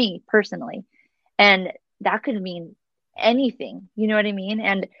for me personally. And that could mean anything, you know what I mean?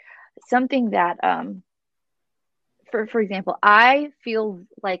 And something that, for example, I feel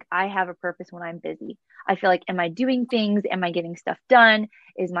like I have a purpose when I'm busy. I feel like, am I doing things? Am I getting stuff done?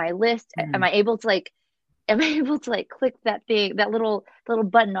 Is my list, am I able to click that thing, that little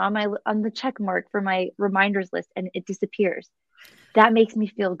button on the check mark for my reminders list, and it disappears? That makes me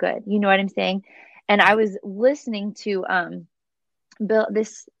feel good. You know what I'm saying? And I was listening to Bill,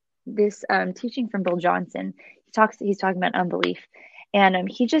 this teaching from Bill Johnson. He's talking about unbelief. And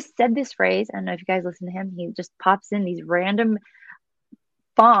he just said this phrase. I don't know if you guys listen to him. He just pops in these random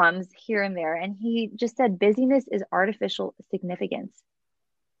bombs here and there. And he just said, busyness is artificial significance.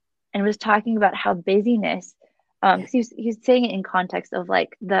 And was talking about how busyness, he's saying it in context of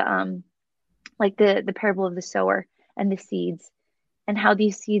like the parable of the sower and the seeds, and how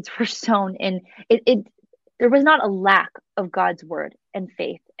these seeds were sown in it. There was not a lack of God's word and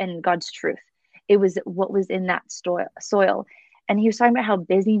faith and God's truth. It was what was in that soil. And he was talking about how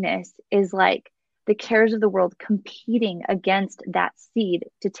busyness is like the cares of the world competing against that seed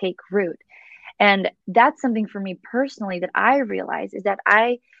to take root. And that's something for me personally that I realize, is that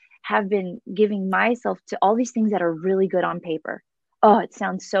I have been giving myself to all these things that are really good on paper. Oh, it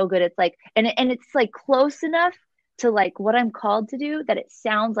sounds so good. It's like, and it's like close enough to like what I'm called to do that it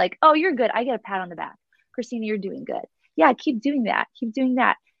sounds like, oh, you're good. I get a pat on the back. Christina, you're doing good. Yeah, keep doing that. Keep doing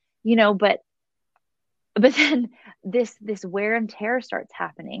that. But then this wear and tear starts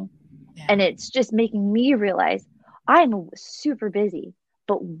happening. Yeah. And it's just making me realize I'm super busy,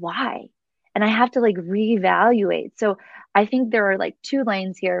 but why? And I have to like reevaluate. So I think there are like two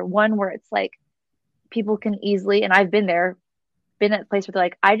lanes here. One where it's like people can easily, and I've been at the place where they're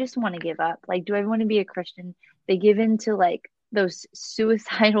like, I just want to give up. Like, do I want to be a Christian? They give into like those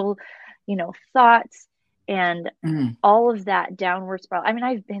suicidal, thoughts and all of that downward spiral. I mean,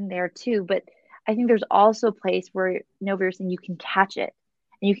 I've been there too, but I think there's also a place where, Virson, you can catch it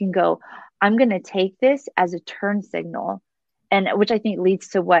and you can go, I'm going to take this as a turn signal. And which I think leads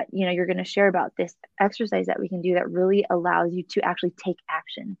to what, you're going to share about this exercise that we can do that really allows you to actually take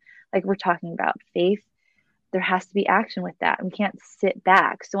action. Like we're talking about faith, there has to be action with that. We can't sit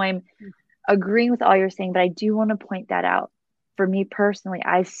back. So I'm agreeing with all you're saying, but I do want to point that out. For me personally,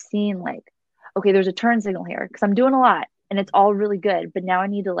 I've seen like, okay, there's a turn signal here because I'm doing a lot and it's all really good. But now I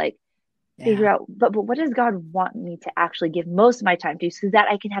need to like figure out, but what does God want me to actually give most of my time to so that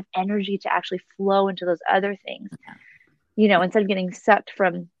I can have energy to actually flow into those other things, instead of getting sucked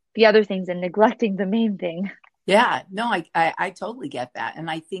from the other things and neglecting the main thing. Yeah, no, I totally get that. And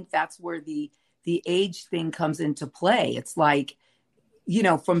I think that's where the age thing comes into play. It's like,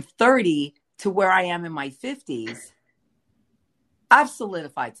 from 30 to where I am in my 50s, I've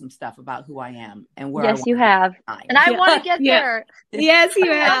solidified some stuff about who I am and where. Yes, you have. And I want to get there. Yes,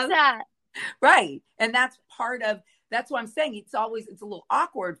 you have. That. Right. And that's why I'm saying it's a little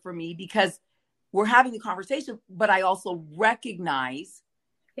awkward for me because we're having the conversation, but I also recognize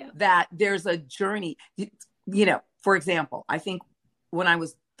that there's a journey. For example, I think when I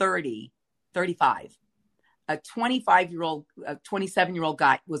was 35, a 25-year-old, a 27-year-old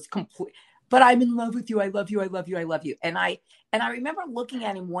guy was complete, but I'm in love with you. I love you. I love you. I love you. And I remember looking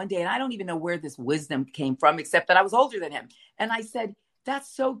at him one day and I don't even know where this wisdom came from, except that I was older than him. And I said, that's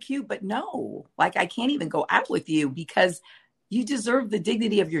so cute, but no, like I can't even go out with you because you deserve the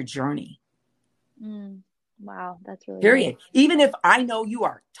dignity of your journey. Wow. That's really period. Nice. Even if I know you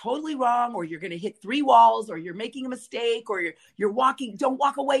are totally wrong, or you're going to hit 3 walls, or you're making a mistake, or you're walking, don't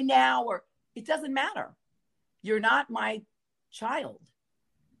walk away now, or it doesn't matter. You're not my child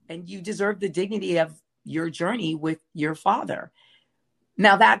and you deserve the dignity of your journey with your father.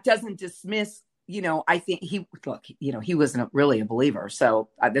 Now that doesn't dismiss, I think he wasn't really a believer. So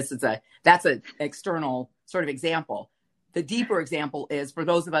that's an external sort of example. The deeper example is for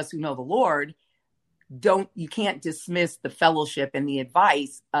those of us who know the Lord, you can't dismiss the fellowship and the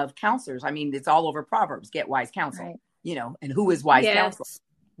advice of counselors. I mean, it's all over Proverbs, get wise counsel, right. And who is wise counsel,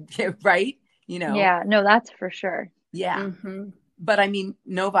 right? Yeah, no, that's for sure. Yeah. Mm-hmm. But I mean,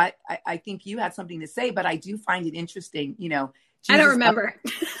 Nova, I think you had something to say, but I do find it interesting, Jesus, I don't remember.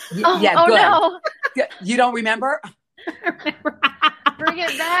 Yeah, good. No. You don't remember? Bring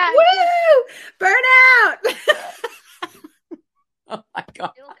it back. Woo! Burnout. Oh my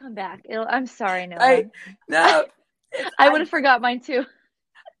God. It'll come back. I'm sorry, Noah. No. I would have forgot mine too.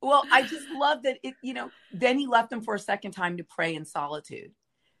 Well, I just love that then he left them for a second time to pray in solitude.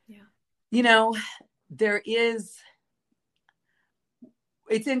 Yeah.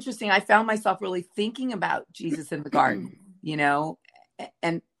 It's interesting. I found myself really thinking about Jesus in the garden,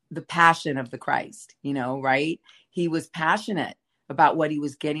 and the passion of the Christ, right? He was passionate about what he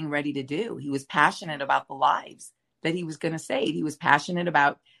was getting ready to do. He was passionate about the lives that he was going to save. He was passionate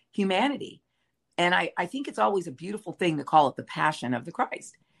about humanity. And I think it's always a beautiful thing to call it the passion of the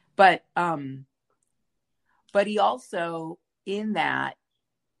Christ. But he also, in the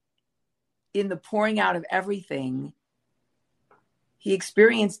pouring out of everything, he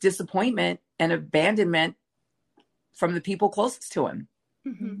experienced disappointment and abandonment from the people closest to him.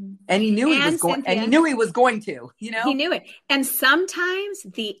 Mm-hmm. And he knew he was going, and he knew he was going to, He knew it. And sometimes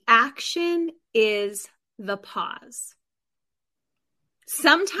the action is the pause.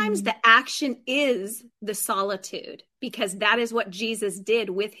 Sometimes the action is the solitude, because that is what Jesus did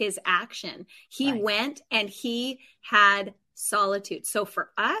with his action. He went and he had solitude. So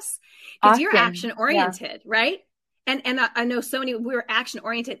for us, because you're action oriented, right? And I know so many, we're action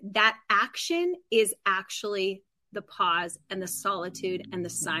oriented. That action is actually the pause and the solitude and the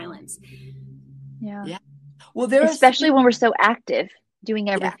silence. Yeah. Well, especially when we're so active doing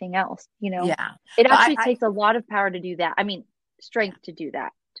everything else, Yeah. It actually takes a lot of power to do that. I mean, strength to do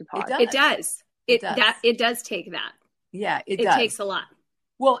that, to pause. It does. It does take that. Yeah, it does. It takes a lot.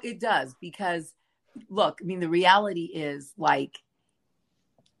 Well, it does, because look, I mean, the reality is, like,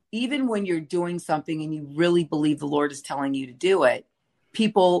 even when you're doing something and you really believe the Lord is telling you to do it,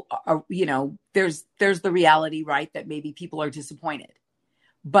 people are, there's the reality, right, that maybe people are disappointed.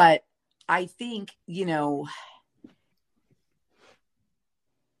 But I think,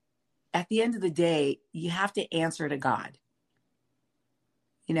 at the end of the day, you have to answer to God.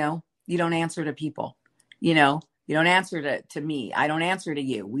 You don't answer to people. You don't answer to me. I don't answer to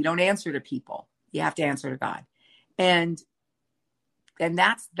you. We don't answer to people. You have to answer to God. And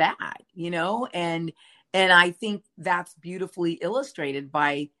that's that, and I think that's beautifully illustrated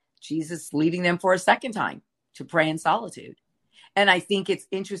by Jesus leaving them for a second time to pray in solitude. And I think it's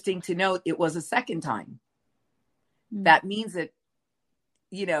interesting to note it was a second time. That means that,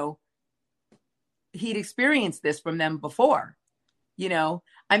 he'd experienced this from them before. You know,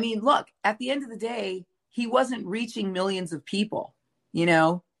 I mean, look, at the end of the day, he wasn't reaching millions of people. You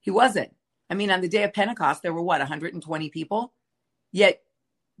know, he wasn't. I mean, on the day of Pentecost, there were 120 people, yet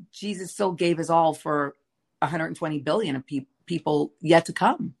Jesus still gave his all for 120 billion of people yet to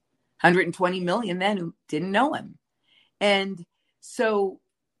come, 120 million then who didn't know him. And so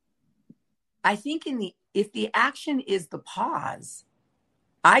I think if the action is the pause,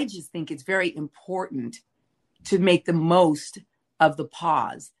 I just think it's very important to make the most of the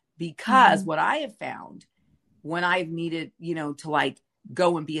pause, because what I have found when I've needed, you know, to like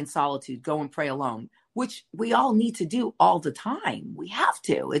go and be in solitude, go and pray alone, which we all need to do all the time. We have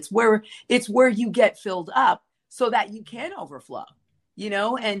to. It's where you get filled up so that you can overflow, you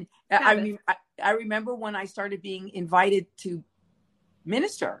know? And I remember when I started being invited to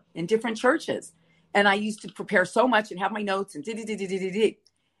minister in different churches, and I used to prepare so much and have my notes and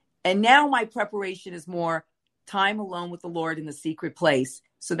and now my preparation is more time alone with the Lord in the secret place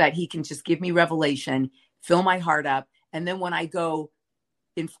so that he can just give me revelation, fill my heart up. And then when I go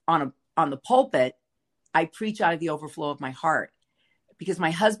on the pulpit, I preach out of the overflow of my heart. Because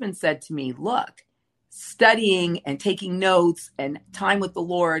my husband said to me, look, studying and taking notes and time with the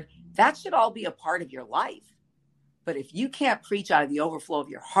Lord, that should all be a part of your life. But if you can't preach out of the overflow of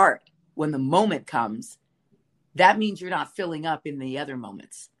your heart when the moment comes, that means you're not filling up in the other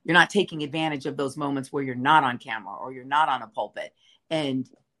moments. You're not taking advantage of those moments where you're not on camera or you're not on a pulpit and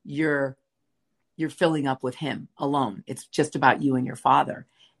you're filling up with him alone. It's just about you and your Father.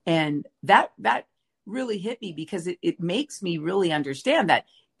 And that really hit me, because it makes me really understand that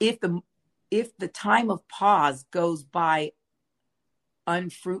if the time of pause goes by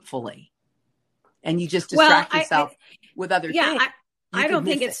unfruitfully and you just distract yourself with other things. I don't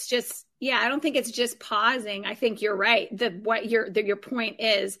think it's just pausing. I think you're right. Your point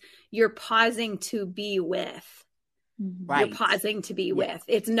is you're pausing to be with. Right. You're pausing to be with.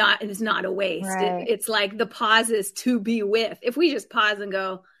 It's not a waste. Right. It's like the pause is to be with. If we just pause and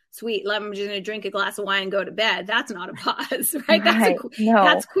go, sweet, I'm just going to drink a glass of wine and go to bed, that's not a pause, right?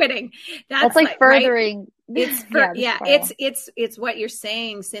 That's quitting. That's like furthering. Right? It's what you're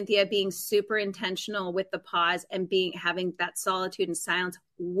saying, Cynthia, being super intentional with the pause and having that solitude and silence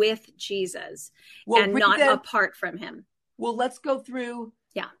with Jesus and not apart from him. Well, let's go through.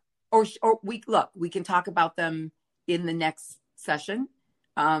 Yeah. Or we can talk about them in the next session.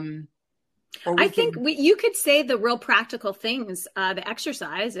 You could say the real practical things, the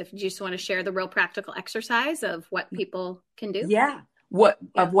exercise, if you just want to share the real practical exercise of what people can do. Yeah. What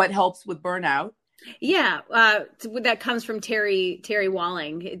helps with burnout. Yeah. That comes from Terry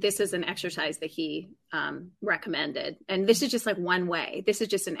Walling. This is an exercise that he recommended. And this is just like one way. This is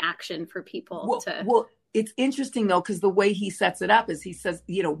just an action for people Well, it's interesting though, because the way he sets it up is he says,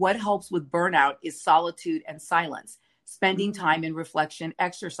 you know, what helps with burnout is solitude and silence. Spending time in reflection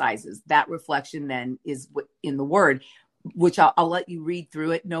exercises. That reflection then is in the word, which I'll let you read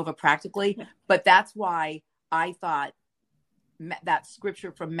through it, Nova, practically. Yeah. But that's why I thought that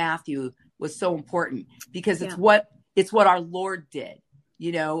scripture from Matthew was so important, because it's what our Lord did,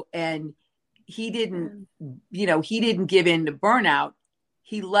 you know, and he didn't give in to burnout.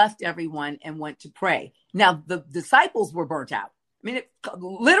 He left everyone and went to pray. Now the disciples were burnt out. I mean,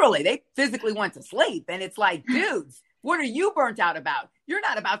 literally, they physically went to sleep, and it's like, dudes, what are you burnt out about? You're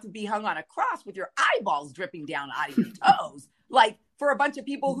not about to be hung on a cross with your eyeballs dripping down out of your toes. Like, for a bunch of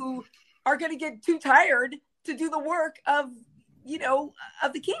people who are going to get too tired to do the work of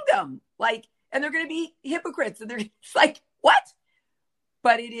the kingdom. Like, and they're going to be hypocrites. And it's like, what?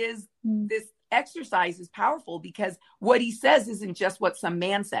 But this exercise is powerful, because what he says isn't just what some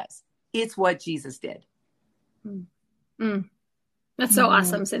man says. It's what Jesus did. That's so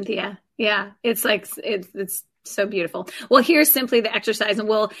awesome, Cynthia. Yeah. It's like, it's so beautiful. Well, here's simply the exercise, and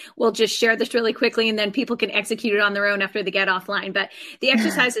we'll just share this really quickly, and then people can execute it on their own after they get offline. But the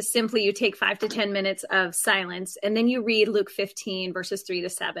exercise is simply, you take 5 to 10 minutes of silence, and then you read Luke 15 verses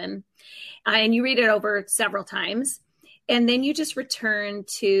 3-7, and you read it over several times. And then you just return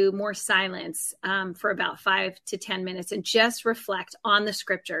to more silence for about 5 to 10 minutes and just reflect on the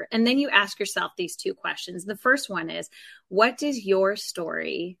scripture. And then you ask yourself these 2 questions. The first one is, what does your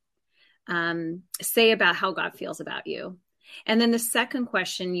story say about how God feels about you? And then the second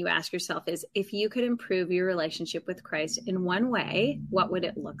question you ask yourself is, if you could improve your relationship with Christ in one way, what would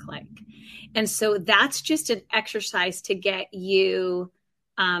it look like? And so that's just an exercise to get you,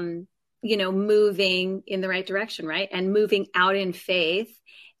 moving in the right direction, right? And moving out in faith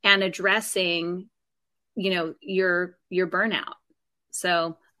and addressing, your burnout.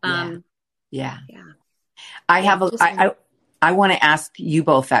 So, yeah. I want to ask you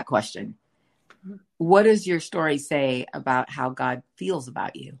both that question. what does your story say about how God feels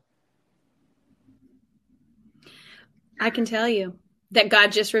about you? I can tell you that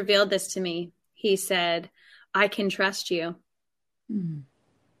God just revealed this to me. He said, I can trust you. Mm.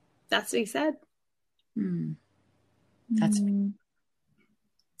 That's what he said. Mm. That's And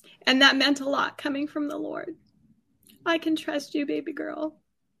that meant a lot coming from the Lord. I can trust you, baby girl.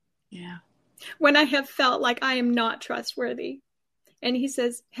 Yeah. When I have felt like I am not trustworthy. And he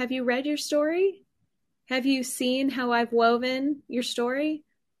says, have you read your story? Have you seen how I've woven your story?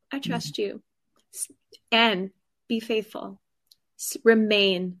 I trust you. And be faithful.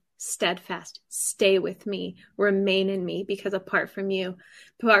 Remain steadfast. Stay with me. Remain in me, because apart from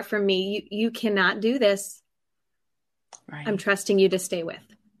me, you cannot do this. Right. I'm trusting you to stay with.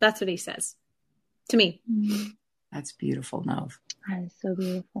 That's what he says to me. That's beautiful, Nov. That is so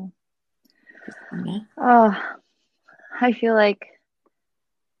beautiful. Christina? Oh, I feel like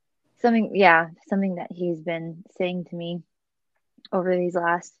something that he's been saying to me over these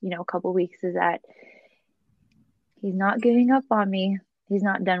last, couple weeks is that he's not giving up on me. He's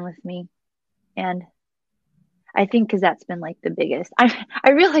not done with me. And I think because that's been like the biggest.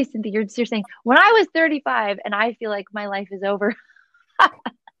 I realize, Cynthia, you're saying when I was 35 and I feel like my life is over. I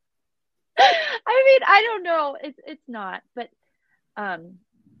mean, I don't know. It's not, but I'm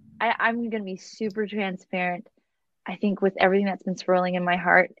going to be super transparent. I think with everything that's been swirling in my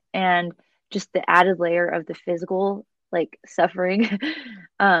heart and just the added layer of the physical like suffering,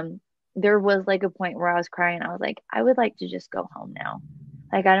 there was like a point where I was crying. I was like, I would like to just go home now.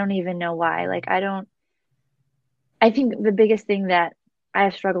 Like, I don't even know why. Like, I think the biggest thing that I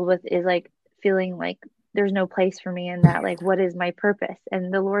have struggled with is like feeling like there's no place for me in that. Like, what is my purpose?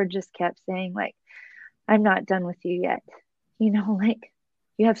 And the Lord just kept saying, like, I'm not done with you yet. Like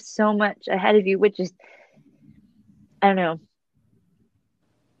you have so much ahead of you, which is, I don't know.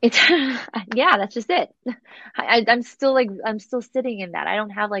 It's, yeah, that's just it. I'm still sitting in that. I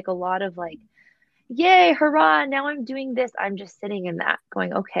don't have like a lot of like, yay, hurrah, now I'm doing this. I'm just sitting in that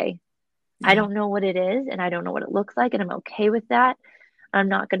going, okay, I don't know what it is and I don't know what it looks like. And I'm okay with that. I'm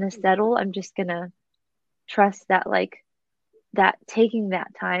not going to settle. I'm just going to trust that, like, that taking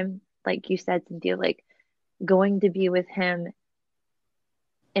that time, like you said, Cynthia, like going to be with him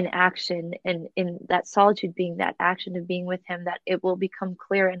in action and in that solitude being that action of being with him, that it will become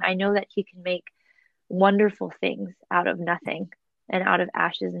clear. And I know that he can make wonderful things out of nothing and out of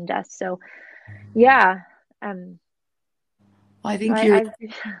ashes and dust. So yeah. Well, I think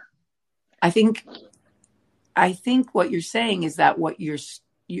I think what you're saying is that what your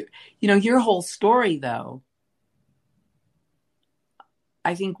whole story, though,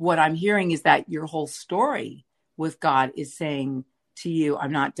 I think what I'm hearing is that your whole story with God is saying to you,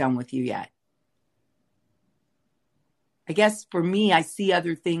 I'm not done with you yet. I guess for me, I see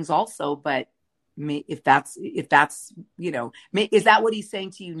other things also, but if that's, is that what he's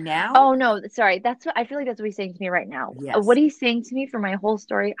saying to you now? Oh no, sorry. I feel like that's what he's saying to me right now. Yes. What he's saying to me for my whole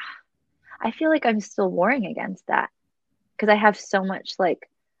story, I feel like I'm still warring against that because I have so much like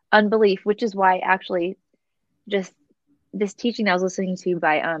unbelief, which is why actually just this teaching that I was listening to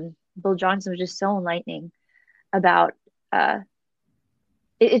by Bill Johnson was just so enlightening about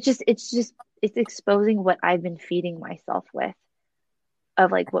it's exposing what I've been feeding myself with,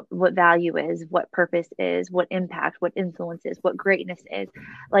 of like what value is, what purpose is, what impact, what influence is, what greatness is.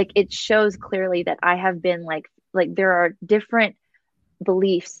 Like it shows clearly that I have been like there are different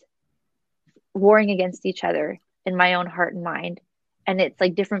beliefs warring against each other in my own heart and mind. And it's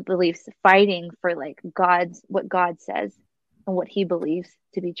like different beliefs fighting for like what God says and what he believes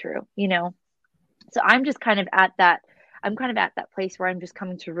to be true, So I'm just kind of at that place where I'm just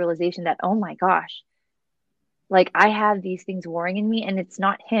coming to a realization that, oh my gosh, like I have these things warring in me and it's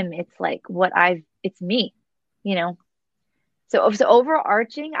not him. It's like it's me, So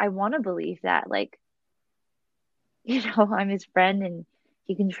overarching, I want to believe that like, I'm his friend and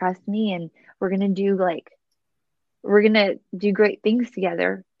he can trust me and we're going to do great things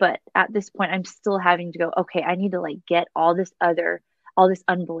together. But at this point, I'm still having to go, okay, I need to like get all this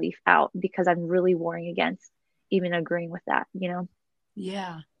unbelief out because I'm really warring against even agreeing with that,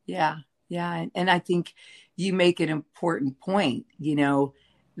 Yeah. And I think you make an important point,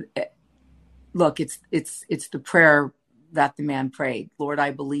 look, it's the prayer that the man prayed. Lord,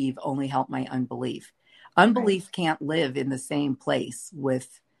 I believe, only help my unbelief. Unbelief can't live in the same place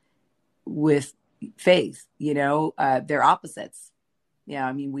with faith, they're opposites. Yeah.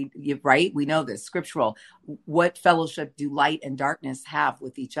 I mean, we know this scriptural. What fellowship do light and darkness have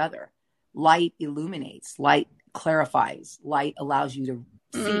with each other? Light illuminates, light clarifies, light allows you to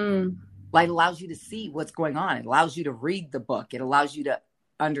see. Light allows you to see what's going on. It allows you to read the book. It allows you to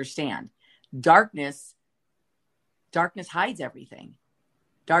understand. darkness hides everything.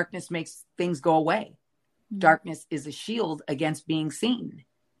 Darkness makes things go away. Darkness is a shield against being seen.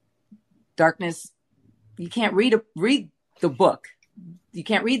 Darkness, you can't read the book. You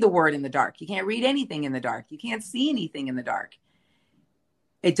can't read the word in the dark. You can't read anything in the dark. You can't see anything in the dark.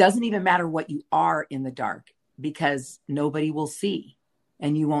 It doesn't even matter what you are in the dark, because nobody will see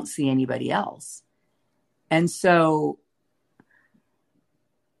and you won't see anybody else. And so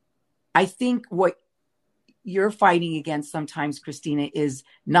I think what you're fighting against sometimes, Christina, is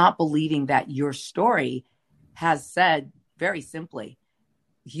not believing that your story has said very simply,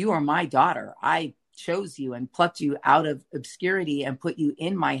 you are my daughter. I chose you and plucked you out of obscurity and put you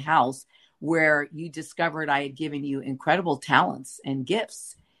in my house, where you discovered I had given you incredible talents and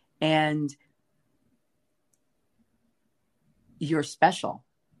gifts, and you're special.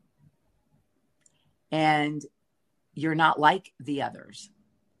 And you're not like the others.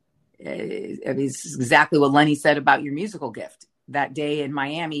 It's exactly what Lenny said about your musical gift that day in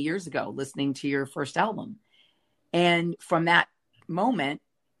Miami years ago, listening to your first album. And from that moment,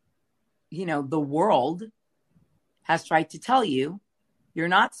 you know, the world has tried to tell you, you're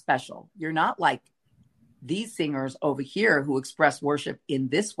not special. You're not like these singers over here who express worship in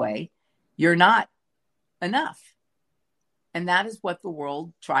this way. You're not enough. And that is what the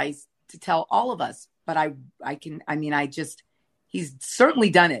world tries to tell all of us. But he's certainly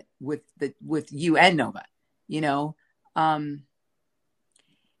done it with you and Nova, you know.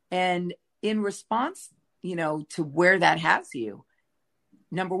 And in response, you know, to where that has you,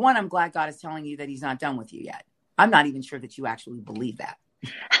 number one, I'm glad God is telling you that he's not done with you yet. I'm not even sure that you actually believe that.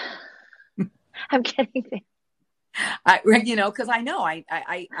 I'm getting there. You know, because I know I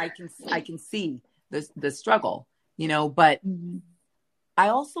can see the struggle, you know, but I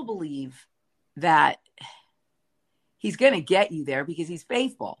also believe that he's going to get you there because he's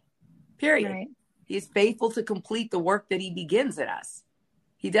faithful, period. Right. He's faithful to complete the work that he begins in us.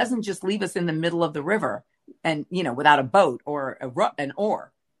 He doesn't just leave us in the middle of the river and, you know, without a boat or an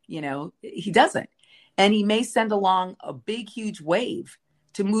oar, you know, he doesn't. And he may send along a big, huge wave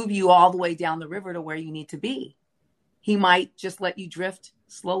to move you all the way down the river to where you need to be. He might just let you drift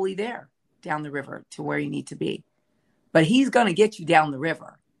slowly there down the river to where you need to be. But he's going to get you down the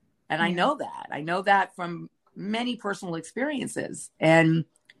river. And yeah. I know that from many personal experiences. And,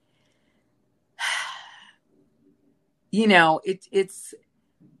 you know, it's,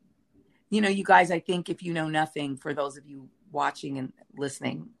 you know, you guys, I think if you know nothing, for those of you watching and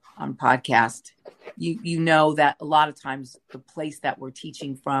listening on podcast, you know that a lot of times the place that we're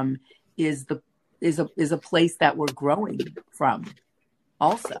teaching from is a place that we're growing from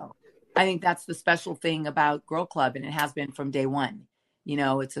also. I think that's the special thing about Girl Club, and it has been from day one. You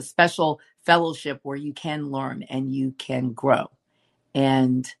know, it's a special fellowship where you can learn and you can grow.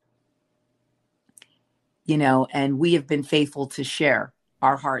 And, you know, and we have been faithful to share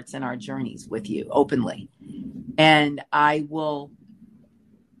our hearts and our journeys with you openly. And I will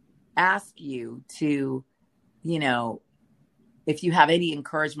ask you to, you know, if you have any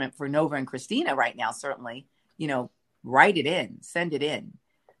encouragement for Nova and Christina right now, certainly, you know, write it in, send it in.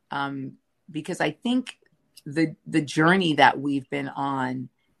 Because I think the journey that we've been on,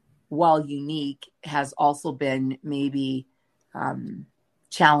 while unique, has also been maybe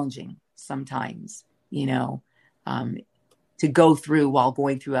challenging sometimes, you know, to go through while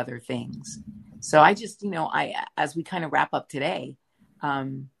going through other things. So I just, you know, as we kind of wrap up today,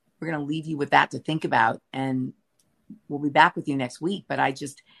 we're going to leave you with that to think about, and we'll be back with you next week. But I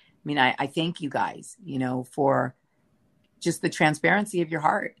thank you guys, you know, for just the transparency of your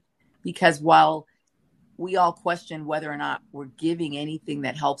heart, because while we all question whether or not we're giving anything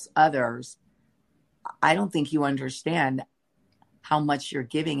that helps others, I don't think you understand how much you're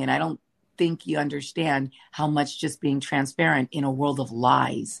giving. And I don't think you understand how much just being transparent in a world of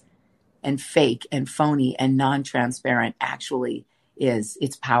lies and fake and phony and non-transparent actually is.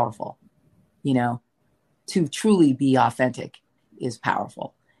 It's powerful, you know, to truly be authentic is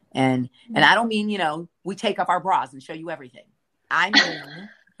powerful. And I don't mean, you know, we take off our bras and show you everything. I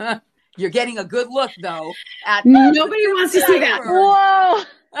mean, you're getting a good look though. Nobody wants to see that. Whoa.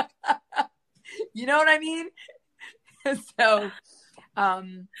 You know what I mean? So,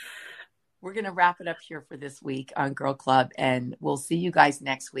 we're going to wrap it up here for this week on Girl Club, and we'll see you guys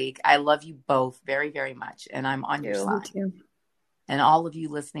next week. I love you both very, very much. And I'm on your side. And all of you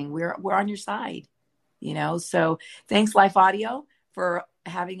listening, we're on your side, you know? So thanks, Life Audio, for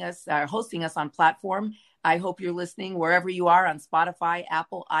having us, hosting us on platform. I hope you're listening wherever you are, on Spotify,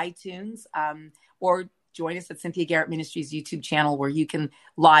 Apple, iTunes, or join us at Cynthia Garrett Ministries YouTube channel, where you can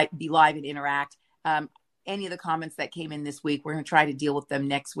be live and interact. any of the comments that came in this week. We're going to try to deal with them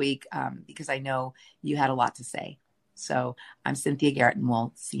next week because I know you had a lot to say. So I'm Cynthia Garrett, and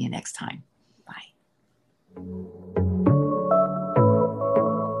we'll see you next time. Bye.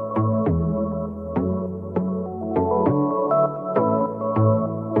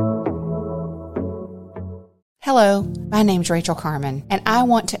 Hello, my name's Rachel Carmen, and I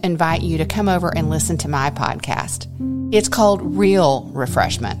want to invite you to come over and listen to my podcast. It's called Real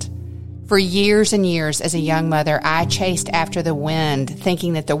Refreshment. For years and years as a young mother, I chased after the wind,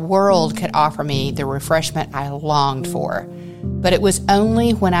 thinking that the world could offer me the refreshment I longed for. But it was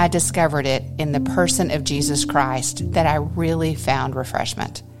only when I discovered it in the person of Jesus Christ that I really found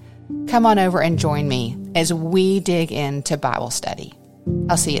refreshment. Come on over and join me as we dig into Bible study.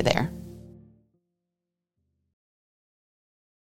 I'll see you there.